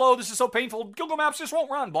is so slow, this is so painful, Google Maps just won't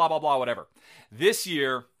run, blah, blah, blah, whatever. This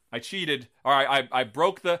year, I cheated, or I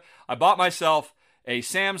bought myself a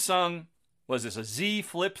Samsung, a Z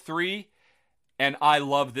Flip 3, and I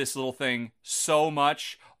love this little thing so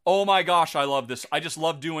much. Oh my gosh, I love this. I just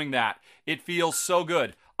love doing that. It feels so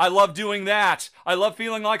good. I love doing that. I love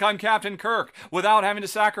feeling like I'm Captain Kirk without having to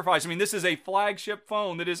sacrifice. I mean, this is a flagship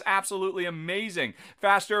phone that is absolutely amazing.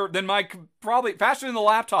 Faster than the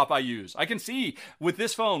laptop I use. I can see with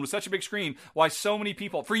this phone, with such a big screen, why so many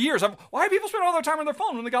people, for years, why do people spend all their time on their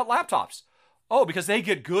phone when they got laptops? Oh, because they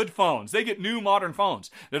get good phones. They get new modern phones.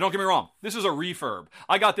 Now, don't get me wrong. This is a refurb.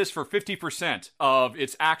 I got this for 50% of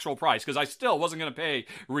its actual price, because I still wasn't going to pay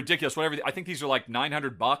ridiculous whatever. I think these are like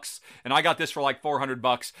 $900, and I got this for like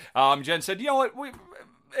 $400. Jen said, you know what?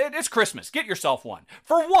 It's Christmas. Get yourself one.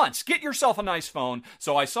 For once, get yourself a nice phone.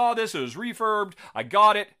 So I saw this. It was refurbed. I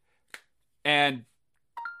got it. And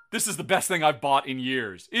this is the best thing I've bought in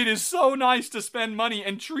years. It is so nice to spend money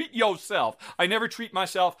and treat yourself. I never treat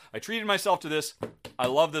myself. I treated myself to this. I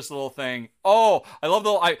love this little thing. Oh, I love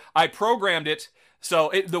I programmed it.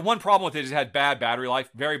 So the one problem with it is it had bad battery life,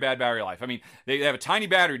 very bad battery life. I mean, they have a tiny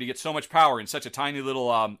battery to get so much power in such a tiny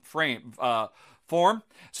little form.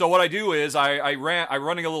 So what I do is I'm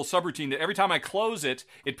running a little subroutine that every time I close it,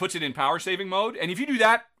 it puts it in power saving mode. And if you do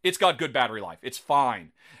that, it's got good battery life. It's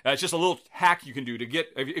fine. It's just a little hack you can do to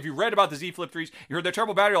get, if you read about the Z Flip 3s, you heard their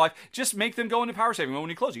terrible battery life, just make them go into power saving mode when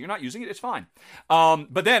you close it. You're not using it, it's fine.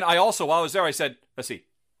 But then I also, while I was there, I said, let's see,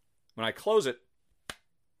 when I close it,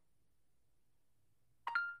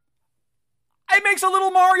 it makes a little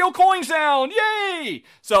Mario coin sound. Yay!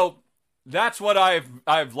 So that's what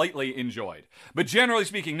I've lately enjoyed. But generally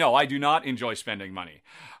speaking, no, I do not enjoy spending money.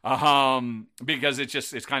 Because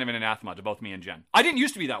it's kind of an anathema to both me and Jen. I didn't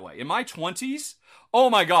used to be that way. In my 20s, oh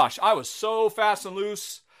my gosh, I was so fast and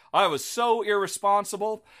loose. I was so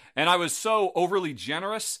irresponsible, and I was so overly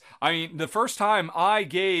generous. I mean, the first time I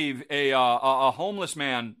gave a homeless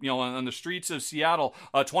man, on the streets of Seattle,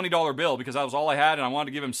 a $20 bill because that was all I had, and I wanted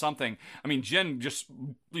to give him something. I mean, Jen just,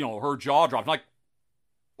 her jaw dropped. I'm like,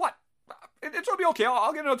 what? It's gonna be okay.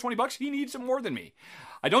 I'll get another $20. He needs it more than me.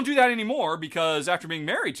 I don't do that anymore because after being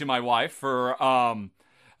married to my wife for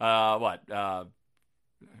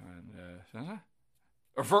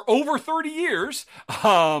for over 30 years,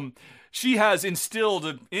 she has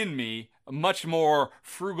instilled in me much more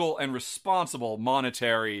frugal and responsible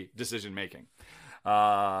monetary decision making.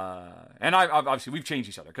 And obviously we've changed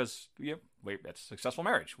each other because that's a successful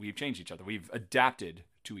marriage. We've changed each other. We've adapted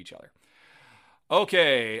to each other.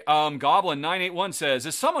 Okay, Goblin981 says,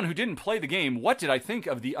 as someone who didn't play the game, what did I think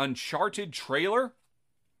of the Uncharted trailer?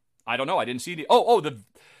 I don't know. I didn't see the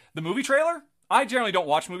movie trailer? I generally don't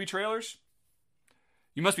watch movie trailers.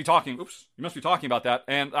 You must be talking about that,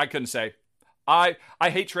 and I couldn't say. I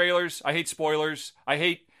hate trailers. I hate spoilers. I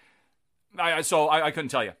hate I couldn't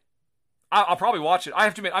tell you. I'll probably watch it. I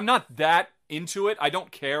have to admit, I'm not that into it. I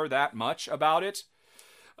don't care that much about it.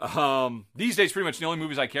 These days, pretty much the only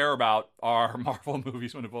movies I care about are Marvel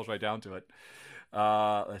movies when it boils right down to it.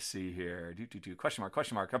 Let's see here. Question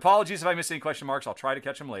mark. Apologies if I missed any question marks. I'll try to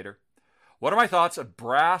catch them later. What are my thoughts of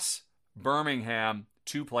Brass Birmingham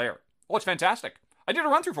 2-player? Oh, it's fantastic. I did a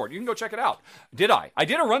run-through for it. You can go check it out. Did I? I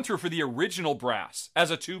did a run-through for the original Brass as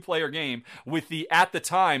a 2-player game with the, at the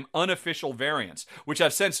time, unofficial variants, which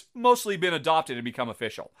have since mostly been adopted and become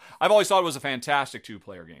official. I've always thought it was a fantastic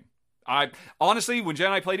 2-player game. Honestly, when Jen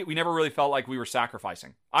and I played it, we never really felt like we were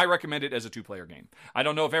sacrificing. I recommend it as a 2-player game. I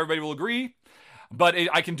don't know if everybody will agree, but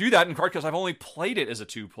I can do that in part because I've only played it as a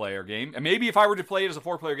 2-player game. And maybe if I were to play it as a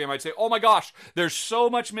 4-player game, I'd say, oh my gosh, there's so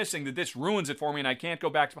much missing that this ruins it for me and I can't go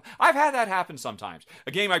back to... I've had that happen sometimes.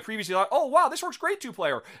 A game I previously thought, oh wow, this works great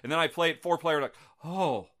 2-player. And then I play it 4-player, like,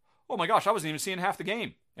 oh my gosh, I wasn't even seeing half the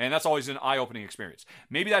game. And that's always an eye-opening experience.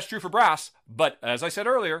 Maybe that's true for Brass, but as I said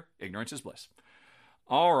earlier, ignorance is bliss.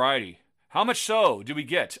 Alrighty. How much so do we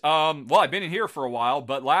get? Well, I've been in here for a while,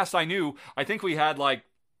 but last I knew, I think we had like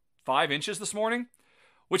 5 inches this morning,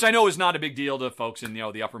 which I know is not a big deal to folks in,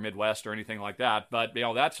 the upper Midwest or anything like that, but,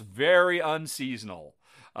 that's very unseasonal.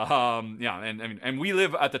 And we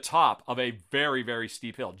live at the top of a very, very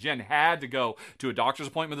steep hill. Jen had to go to a doctor's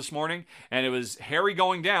appointment this morning, and it was hairy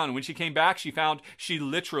going down. And when she came back, she found she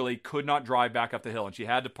literally could not drive back up the hill, and she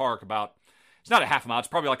had to park about... It's not a half a mile. It's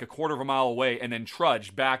probably like a quarter of a mile away, and then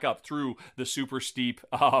trudge back up through the super steep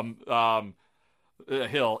hill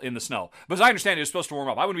in the snow. But as I understand it, it's supposed to warm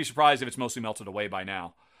up. I wouldn't be surprised if it's mostly melted away by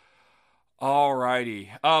now. Alrighty.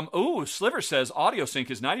 Sliver says audio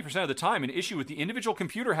sync is 90% of the time an issue with the individual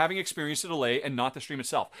computer having experienced a delay and not the stream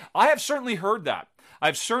itself. I have certainly heard that.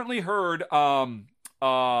 I've certainly heard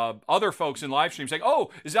other folks in live streams saying,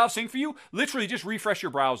 oh, is it out of sync for you? Literally just refresh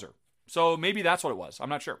your browser. So maybe that's what it was. I'm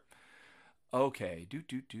not sure. Okay.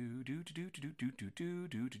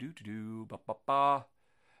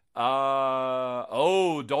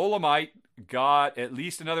 Dolomite got at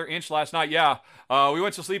least another inch last night. Yeah. We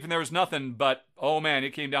went to sleep and there was nothing, but oh man,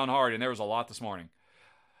 it came down hard and there was a lot this morning.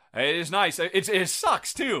 It is nice. It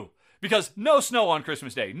sucks too, because no snow on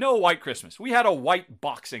Christmas Day. No white Christmas. We had a white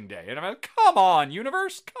Boxing Day. And I'm like, come on,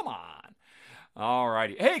 universe. Come on.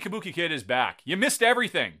 Alrighty. Hey, Kabuki Kid is back. You missed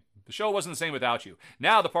everything. The show wasn't the same without you.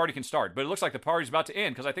 Now the party can start, but it looks like the party's about to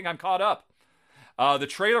end because I think I'm caught up. The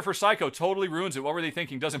trailer for Psycho totally ruins it. What were they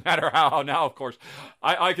thinking? Doesn't matter how. Now, of course,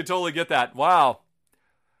 I could totally get that. Wow.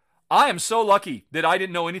 I am so lucky that I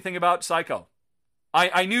didn't know anything about Psycho.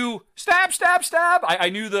 I knew stab. I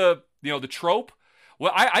knew the trope.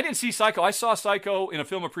 Well, I didn't see Psycho. I saw Psycho in a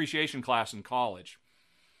film appreciation class in college.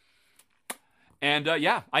 And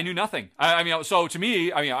I knew nothing. So to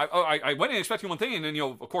me, I went in expecting one thing, and then,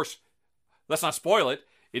 of course, let's not spoil it.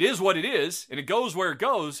 It is what it is, and it goes where it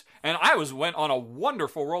goes. And I went on a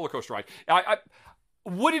wonderful roller coaster ride.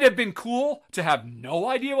 Would it have been cool to have no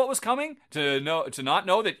idea what was coming, to not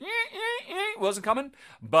know that it wasn't coming?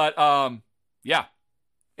 But yeah.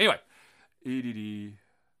 Anyway,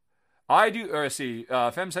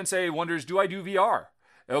 Fem Sensei wonders, do I do VR?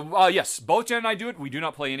 Yes, both Jen and I do it. We do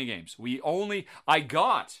not play any games. I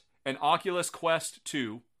got an Oculus Quest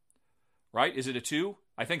 2, right? Is it a 2?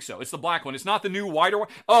 I think so. It's the black one. It's not the new wider one.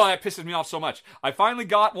 Oh, that pisses me off so much. I finally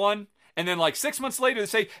got one, and then like 6 months later they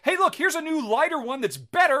say, hey, look, here's a new lighter one that's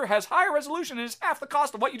better, has higher resolution, and is half the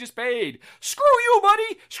cost of what you just paid. Screw you,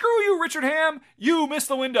 buddy. Screw you, Richard Ham. You missed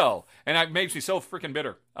the window. And that makes me so freaking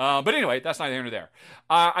bitter. But anyway, that's neither here nor there.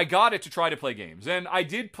 I got it to try to play games. And I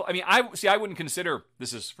did, I wouldn't consider,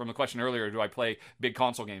 this is from the question earlier, do I play big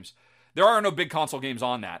console games? There are no big console games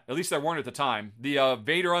on that. At least there weren't at the time. The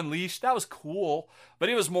Vader Unleashed, that was cool, but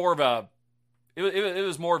it was more of it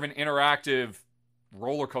was more of an interactive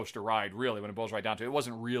roller coaster ride, really, when it boils right down to it. It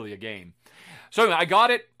wasn't really a game. So anyway, I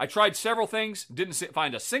got it. I tried several things. Didn't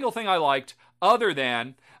find a single thing I liked other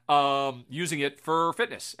than using it for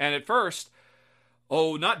fitness. And at first,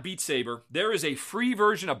 not Beat Saber. There is a free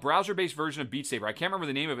version, a browser-based version of Beat Saber. I can't remember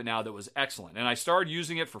the name of it now, that was excellent. And I started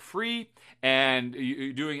using it for free and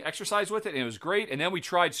doing exercise with it, and it was great. And then we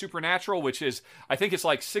tried Supernatural, which is, I think it's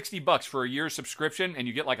like $60 for a year's subscription, and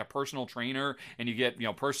you get like a personal trainer, and you get,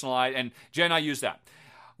 personalized. And Jen and I use that.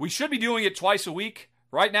 We should be doing it twice a week.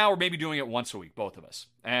 Right now, we're maybe doing it once a week, both of us.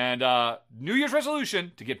 And New Year's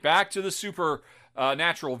resolution to get back to the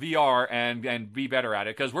Supernatural VR and be better at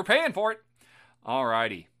it, because we're paying for it.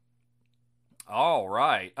 Alrighty. All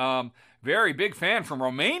right. Very big fan from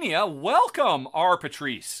Romania. Welcome, R.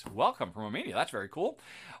 Patrice. Welcome from Romania. That's very cool.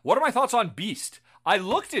 What are my thoughts on Beast? I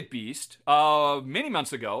looked at Beast many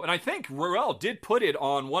months ago, and I think Ruel did put it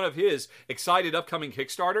on one of his excited upcoming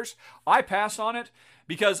Kickstarters. I passed on it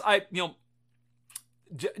because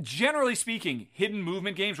generally speaking, hidden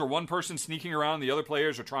movement games where one person's sneaking around and the other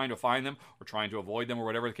players are trying to find them or trying to avoid them or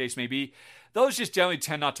whatever the case may be, those just generally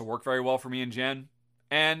tend not to work very well for me and Jen.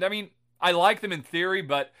 And, I mean, I like them in theory,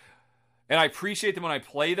 and I appreciate them when I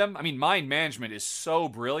play them. I mean, mind management is so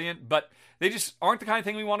brilliant, but they just aren't the kind of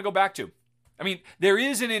thing we want to go back to. I mean, there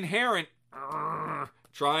is an inherent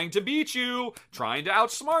trying to beat you, trying to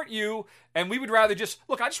outsmart you, and we would rather just,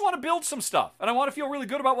 look, I just want to build some stuff, and I want to feel really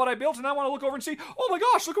good about what I built, and I want to look over and see, oh my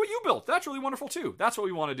gosh, look what you built. That's really wonderful too. That's what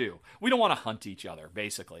we want to do. We don't want to hunt each other,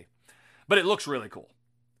 basically. But it looks really cool,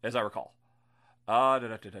 as I recall.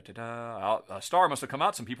 A star must have come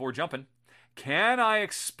out. Some people were jumping. Can I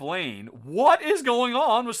explain what is going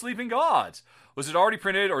on with Sleeping Gods? Was it already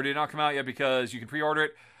printed or did it not come out yet because you can pre-order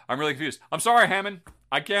it? I'm really confused. I'm sorry, Hammond.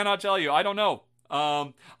 I cannot tell you. I don't know.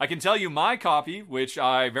 I can tell you my copy, which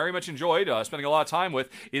I very much enjoyed spending a lot of time with,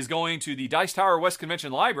 is going to the Dice Tower West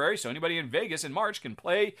Convention Library, so anybody in Vegas in March can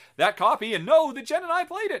play that copy and know that Jen and I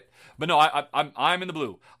played it. But no, I'm in the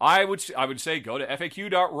blue. I would say go to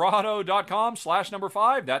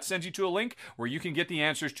faq.rahdo.com/5. That sends you to a link where you can get the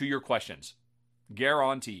answers to your questions.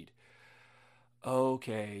 Guaranteed.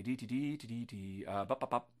 Okay.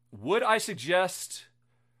 Would I suggest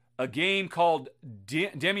a game called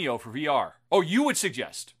Demio for VR? Oh, you would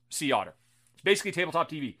suggest Sea Otter. It's basically tabletop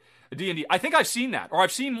TV, a D&D. I think I've seen that, or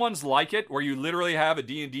I've seen ones like it where you literally have a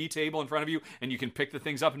D&D table in front of you and you can pick the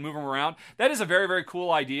things up and move them around. That is a very, very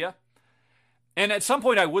cool idea. And at some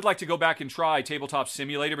point, I would like to go back and try Tabletop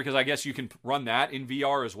Simulator because I guess you can run that in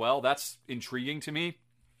VR as well. That's intriguing to me.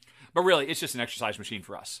 But really, it's just an exercise machine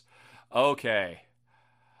for us. Okay.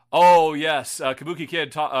 Oh, yes. Kabuki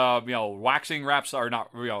Kid, waxing raps are not,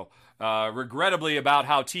 regrettably about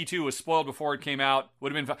how T2 was spoiled before it came out.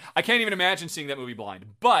 Would have been fun. I can't even imagine seeing that movie blind.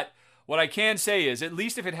 But what I can say is, at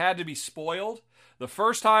least if it had to be spoiled, the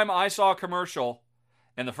first time I saw a commercial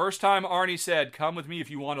and the first time Arnie said, "Come with me if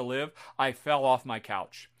you want to live," I fell off my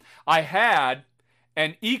couch. I had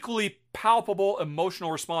an equally palpable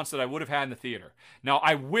emotional response that I would have had in the theater. Now,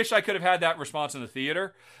 I wish I could have had that response in the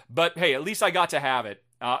theater, but hey, at least I got to have it.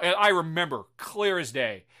 And I remember clear as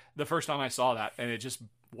day the first time I saw that, and it just,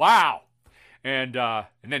 wow. And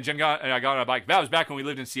then Jen and I got on a bike. That was back when we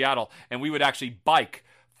lived in Seattle, and we would actually bike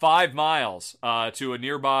 5 miles to a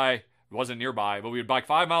nearby, it wasn't nearby, but we would bike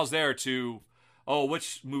 5 miles there to,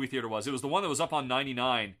 which movie theater was? It was the one that was up on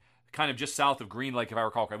 99, kind of just south of Green Lake, if I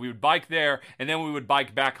recall correctly. We would bike there, and then we would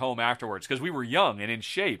bike back home afterwards, because we were young and in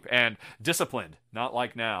shape and disciplined, not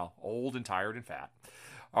like now, old and tired and fat.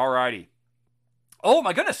 Alrighty. Oh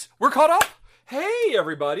my goodness, we're caught up. Hey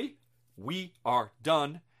everybody, we are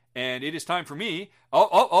done, and it is time for me.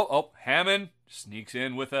 Hammond sneaks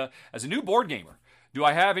in with as a new board gamer. Do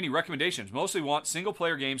I have any recommendations? Mostly want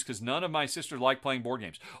single-player games because none of my sisters like playing board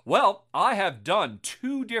games. Well, I have done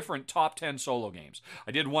 2 different top 10 solo games.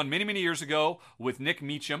 I did one many, many years ago with Nick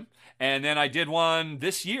Meacham, and then I did one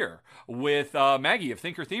this year with Maggie of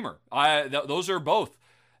Thinker Themer. Those are both.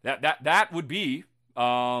 That would be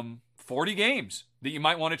 40 games that you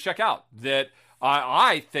might want to check out that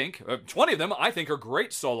I think, 20 of them, I think are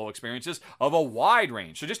great solo experiences of a wide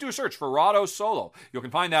range. So just do a search for Rahdo Solo. You can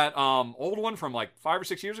find that old one from like 5 or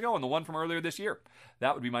 6 years ago and the one from earlier this year.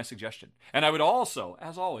 That would be my suggestion. And I would also,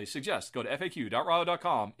 as always, suggest go to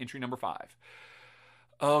faq.rahdo.com, entry number 5.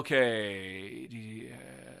 Okay.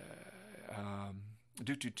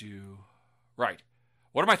 Right.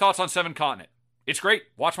 What are my thoughts on Seven Continent? It's great.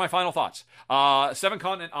 Watch my final thoughts. Seven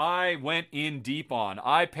Continent, I went in deep on.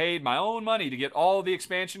 I paid my own money to get all the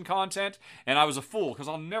expansion content, and I was a fool because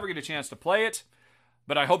I'll never get a chance to play it,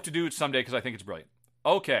 but I hope to do it someday because I think it's brilliant.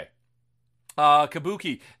 Okay.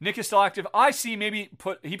 Kabuki. Nick is still active. I see maybe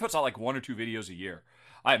he puts out like 1 or 2 videos a year.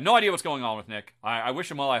 I have no idea what's going on with Nick. I wish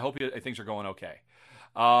him well. I hope things are going okay.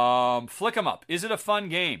 Flick 'em Up. Is it a fun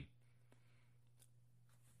game?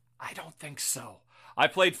 I don't think so. I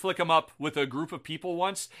played Flick 'em Up with a group of people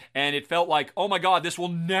once, and it felt like, oh my god, this will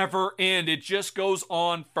never end. It just goes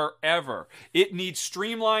on forever. It needs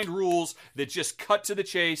streamlined rules that just cut to the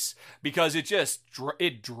chase because it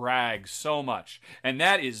drags so much. And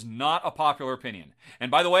that is not a popular opinion. And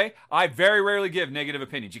by the way, I very rarely give negative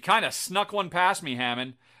opinions. You kind of snuck one past me,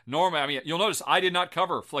 Hammond. Normally, you'll notice I did not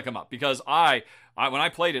cover Flick 'em Up because when I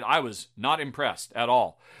played it, I was not impressed at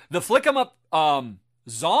all. The Flick 'em Up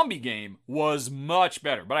zombie game was much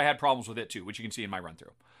better, but I had problems with it too, which you can see in my run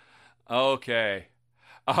through. Okay.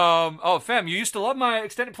 Oh, Fem, you used to love my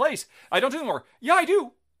extended plays. I don't do them anymore. Yeah, I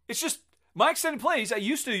do. It's just my extended plays.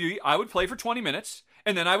 I would play for 20 minutes,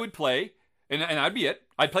 and then I would play, and I'd be it.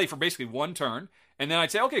 I'd play for basically one turn, and then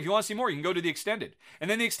I'd say, okay, if you want to see more, you can go to the extended. And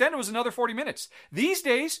then the extended was another 40 minutes. These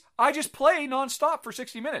days, I just play nonstop for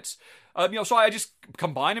 60 minutes. So I just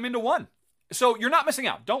combine them into one. So you're not missing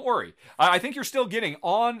out. Don't worry. I think you're still getting,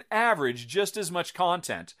 on average, just as much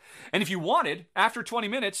content. And if you wanted, after 20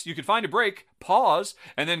 minutes, you could find a break, pause,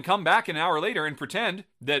 and then come back an hour later and pretend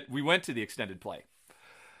that we went to the extended play.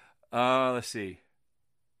 Let's see.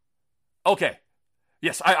 Okay.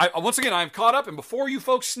 Yes, I once again, I'm caught up. And before you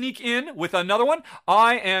folks sneak in with another one,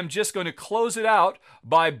 I am just going to close it out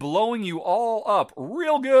by blowing you all up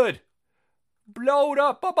real good. Blow it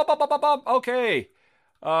up. Okay.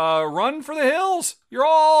 Run for the hills. You're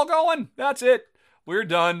all going. That's it. We're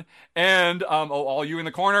done. And all you in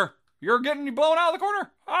the corner, you're getting blown out of the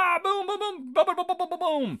corner. Boom, boom, boom, boom, boom, boom, boom, boom,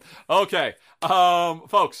 boom. Okay,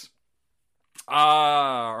 folks.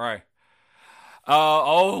 All right.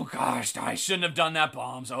 Oh gosh, I shouldn't have done that.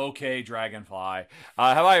 Bombs. Okay, Dragonfly.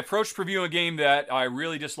 Have I approached previewing a game that I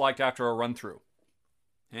really disliked after a run through?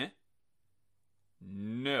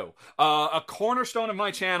 No. A cornerstone of my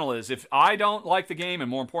channel is if I don't like the game, and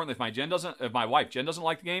more importantly, if my wife Jen doesn't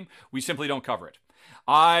like the game, we simply don't cover it.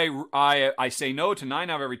 I say no to 9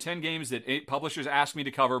 out of every 10 games that publishers ask me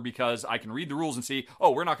to cover because I can read the rules and see,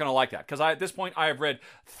 oh, we're not going to like that. Because at this point, I have read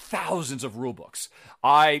thousands of rule books.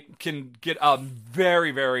 I can get a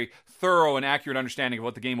very, very thorough and accurate understanding of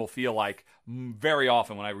what the game will feel like very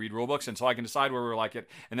often when I read rule books, and so I can decide whether we like it,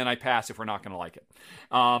 and then I pass if we're not going to like it.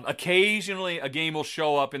 Occasionally, a game will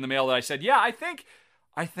show up in the mail that I said, yeah, I think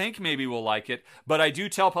maybe we'll like it, but I do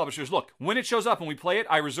tell publishers, look, when it shows up and we play it,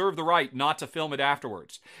 I reserve the right not to film it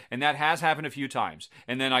afterwards. And that has happened a few times.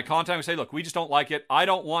 And then I contact them and say, look, we just don't like it. I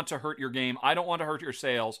don't want to hurt your game. I don't want to hurt your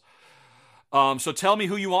sales. So tell me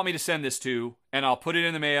who you want me to send this to, and I'll put it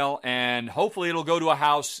in the mail, and hopefully it'll go to a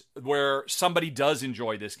house where somebody does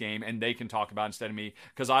enjoy this game, and they can talk about it instead of me,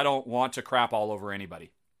 because I don't want to crap all over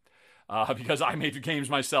anybody. Because I made games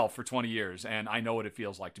myself for 20 years, and I know what it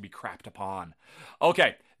feels like to be crapped upon.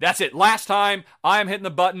 Okay, that's it. Last time, I'm hitting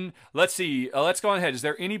the button. Let's see. Let's go ahead. Is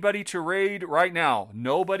there anybody to raid right now?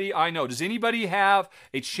 Nobody I know. Does anybody have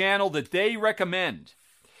a channel that they recommend?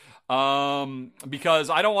 Because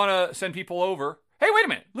I don't want to send people over. Hey, wait a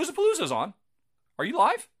minute. Losapalooza's on. Are you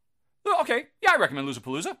live? Okay. Yeah, I recommend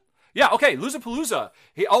Losapalooza. Yeah, okay. Losapalooza.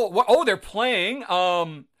 Hey, they're playing,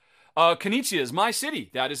 Knizia's My City.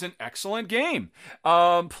 That is an excellent game.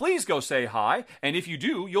 Please go say hi, and if you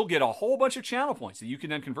do, you'll get a whole bunch of channel points that you can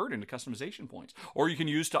then convert into customization points, or you can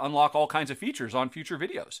use to unlock all kinds of features on future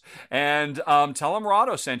videos. And tell them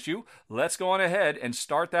Rahdo sent you. Let's go on ahead and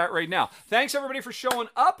start that right now. Thanks everybody for showing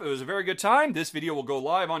up. It was a very good time. This video will go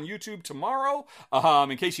live on YouTube tomorrow,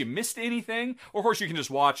 in case you missed anything. Or of course, you can just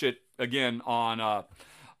watch it again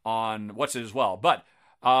on What's It as well. But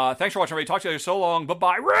thanks for watching, everybody. Talk to you so long.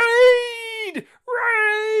 Bye-bye. Raid!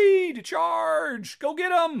 Raid! Charge! Go get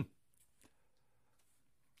them!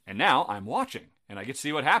 And now I'm watching, and I get to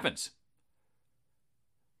see what happens.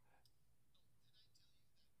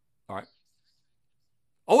 All right.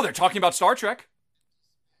 Oh, they're talking about Star Trek.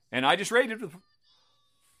 And I just raided.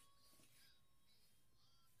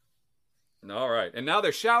 All right. And now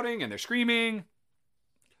they're shouting, and they're screaming.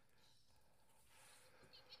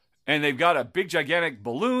 And they've got a big, gigantic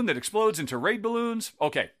balloon that explodes into raid balloons.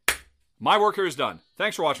 Okay, my work here is done.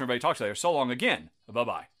 Thanks for watching, everybody. Talk to you later. So long again.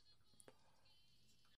 Bye-bye.